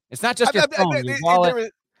 It's not just your phone. Your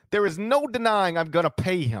wallet. There is no denying I'm going to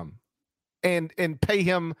pay him, and pay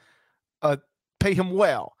him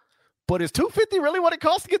well. But is 250 really what it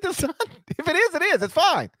costs to get this done? If it is, it is. It's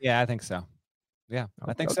fine. Yeah, I think so. Yeah,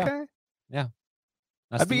 I think so. Yeah.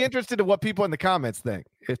 I'd be interested in what people in the comments think.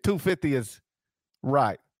 If 250 is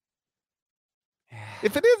right.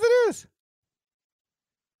 If it is, it is.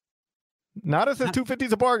 Nada says 250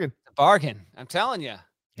 is a bargain. A bargain. I'm telling you.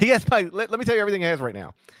 He has my, let me tell you everything he has right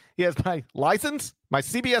now. He has my license, my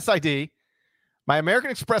CBS ID, my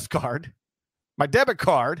American Express card, my debit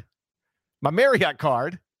card, my Marriott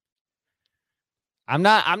card. I'm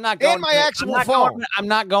not going. And my actual phone. I'm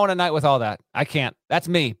not going tonight with all that. I can't. That's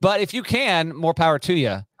me. But if you can, more power to you.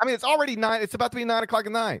 I mean, it's already 9. It's about to be 9 o'clock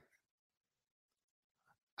at night.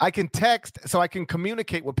 I can text, so I can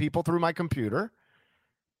communicate with people through my computer.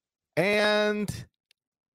 And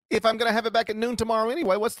if I'm going to have it back at noon tomorrow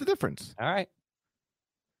anyway, what's the difference? All right.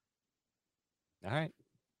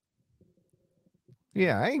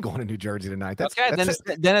 Yeah, I ain't going to New Jersey tonight. That's okay.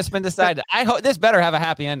 Then it's been decided. I hope this better have a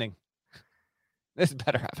happy ending. This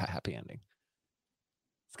better have a happy ending.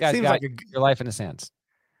 This guy's got your life in his hands.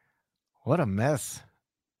 What a mess.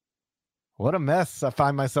 What a mess I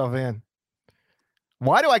find myself in.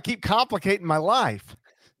 Why do I keep complicating my life?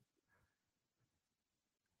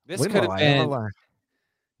 This could have been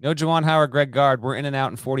no Juwan Howard, Greg Gard. We're in and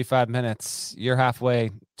out in 45 minutes. You're halfway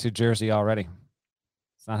to Jersey already.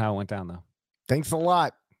 It's not how it went down, though. Thanks a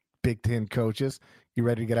lot, Big Ten coaches. You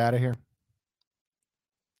ready to get out of here?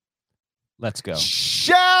 Let's go.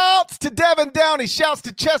 Shouts to Devin Downey. Shouts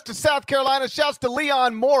to Chester, South Carolina. Shouts to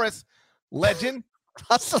Leon Morris, legend.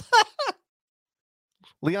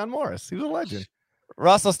 Leon Morris, he was a legend.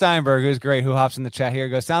 Russell Steinberg, who's great, who hops in the chat here,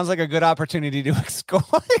 goes, sounds like a good opportunity to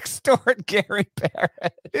extort Gary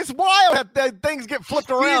Barrett. It's wild that things get flipped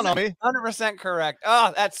around on me. 100% correct.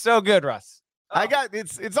 Oh, that's so good, Russ. Oh.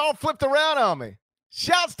 It's all flipped around on me.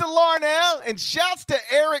 Shouts to Larnell and shouts to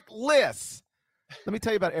Eric Liss. Let me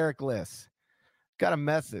tell you about Eric Liss. Got a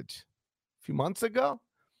message a few months ago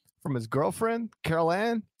from his girlfriend, Carol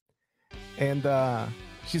Ann. And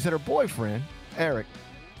she said her boyfriend, Eric,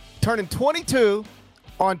 turning 22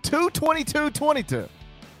 on 2/22/22. How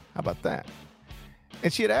about that?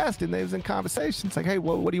 And she had asked him, they was in conversations like, hey,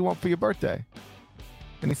 what do you want for your birthday?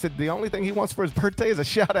 And he said the only thing he wants for his birthday is a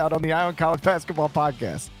shout out on the Ion College Basketball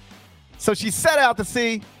Podcast. So she set out to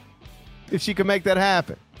see if she could make that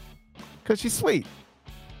happen because she's sweet.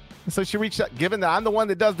 And so she reached out, given that I'm the one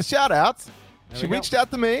that does the shout outs, she reached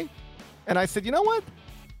out to me and I said, you know what,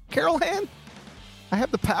 Carol Ann, I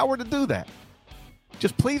have the power to do that.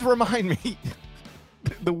 Just please remind me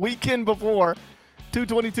the weekend before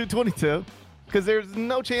 2/22/22 because there's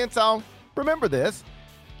no chance I'll remember this.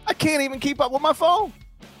 I can't even keep up with my phone.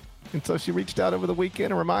 And so she reached out over the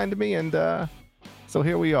weekend and reminded me, and so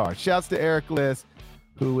here we are. Shouts to Eric Liss,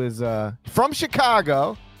 who is from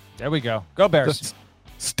Chicago. There we go. Go Bears.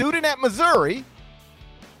 Student at Missouri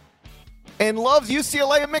and loves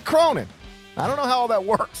UCLA and Mick Cronin. I don't know how all that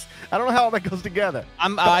works. I don't know how all that goes together.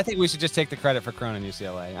 I think we should just take the credit for Cronin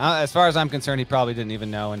UCLA. As far as I'm concerned, he probably didn't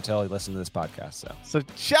even know until he listened to this podcast. So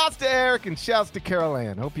shouts to Eric and shouts to Carol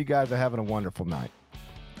Ann. Hope you guys are having a wonderful night.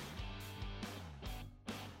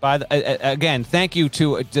 Again, thank you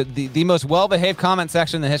to the most well-behaved comment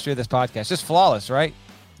section in the history of this podcast. Just flawless, right?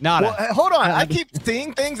 Well, hold on. I keep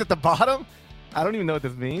seeing things at the bottom. I don't even know what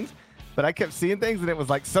this means, but I kept seeing things, and it was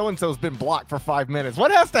like so-and-so's been blocked for 5 minutes.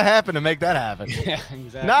 What has to happen to make that happen? Yeah,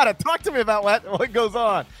 exactly. Nada, talk to me about what goes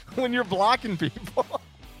on when you're blocking people.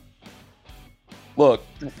 Look,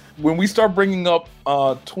 when we start bringing up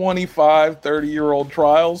 25, 30-year-old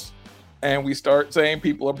trials, and we start saying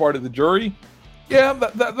people are part of the jury, yeah,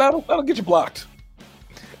 that'll get you blocked.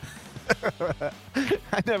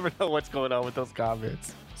 I never know what's going on with those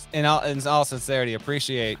comments. In all sincerity,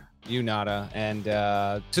 appreciate you, Nada, and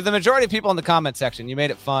to the majority of people in the comment section, you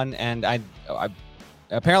made it fun, and I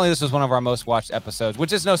apparently this was one of our most watched episodes,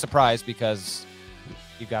 which is no surprise because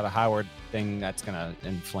you got a Howard thing that's gonna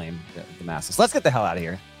inflame the masses. Let's get the hell out of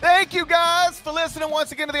here. Thank you guys for listening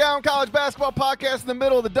once again to the Ion College Basketball Podcast in the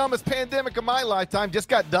middle of the dumbest pandemic of my lifetime. Just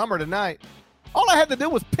got dumber tonight. All I had to do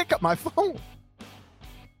was pick up my phone.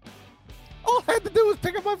 All I had to do was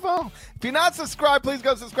pick up my phone. If you're not subscribed, please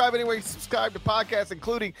go subscribe anywhere you subscribe to podcasts,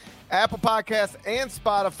 including Apple Podcasts and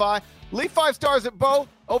Spotify. Leave 5 stars at both.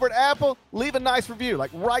 Over at Apple, leave a nice review. Like,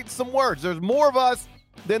 write some words. There's more of us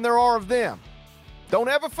than there are of them. Don't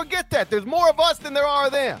ever forget that. There's more of us than there are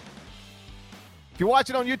of them. If you're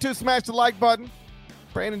watching on YouTube, smash the like button.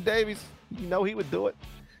 Brandon Davies, you know he would do it.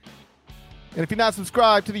 And if you're not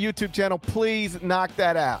subscribed to the YouTube channel, please knock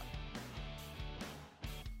that out.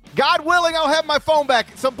 God willing, I'll have my phone back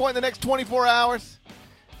at some point in the next 24 hours.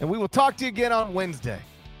 And we will talk to you again on Wednesday.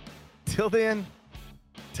 Till then,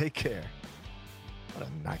 take care. What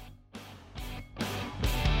a night.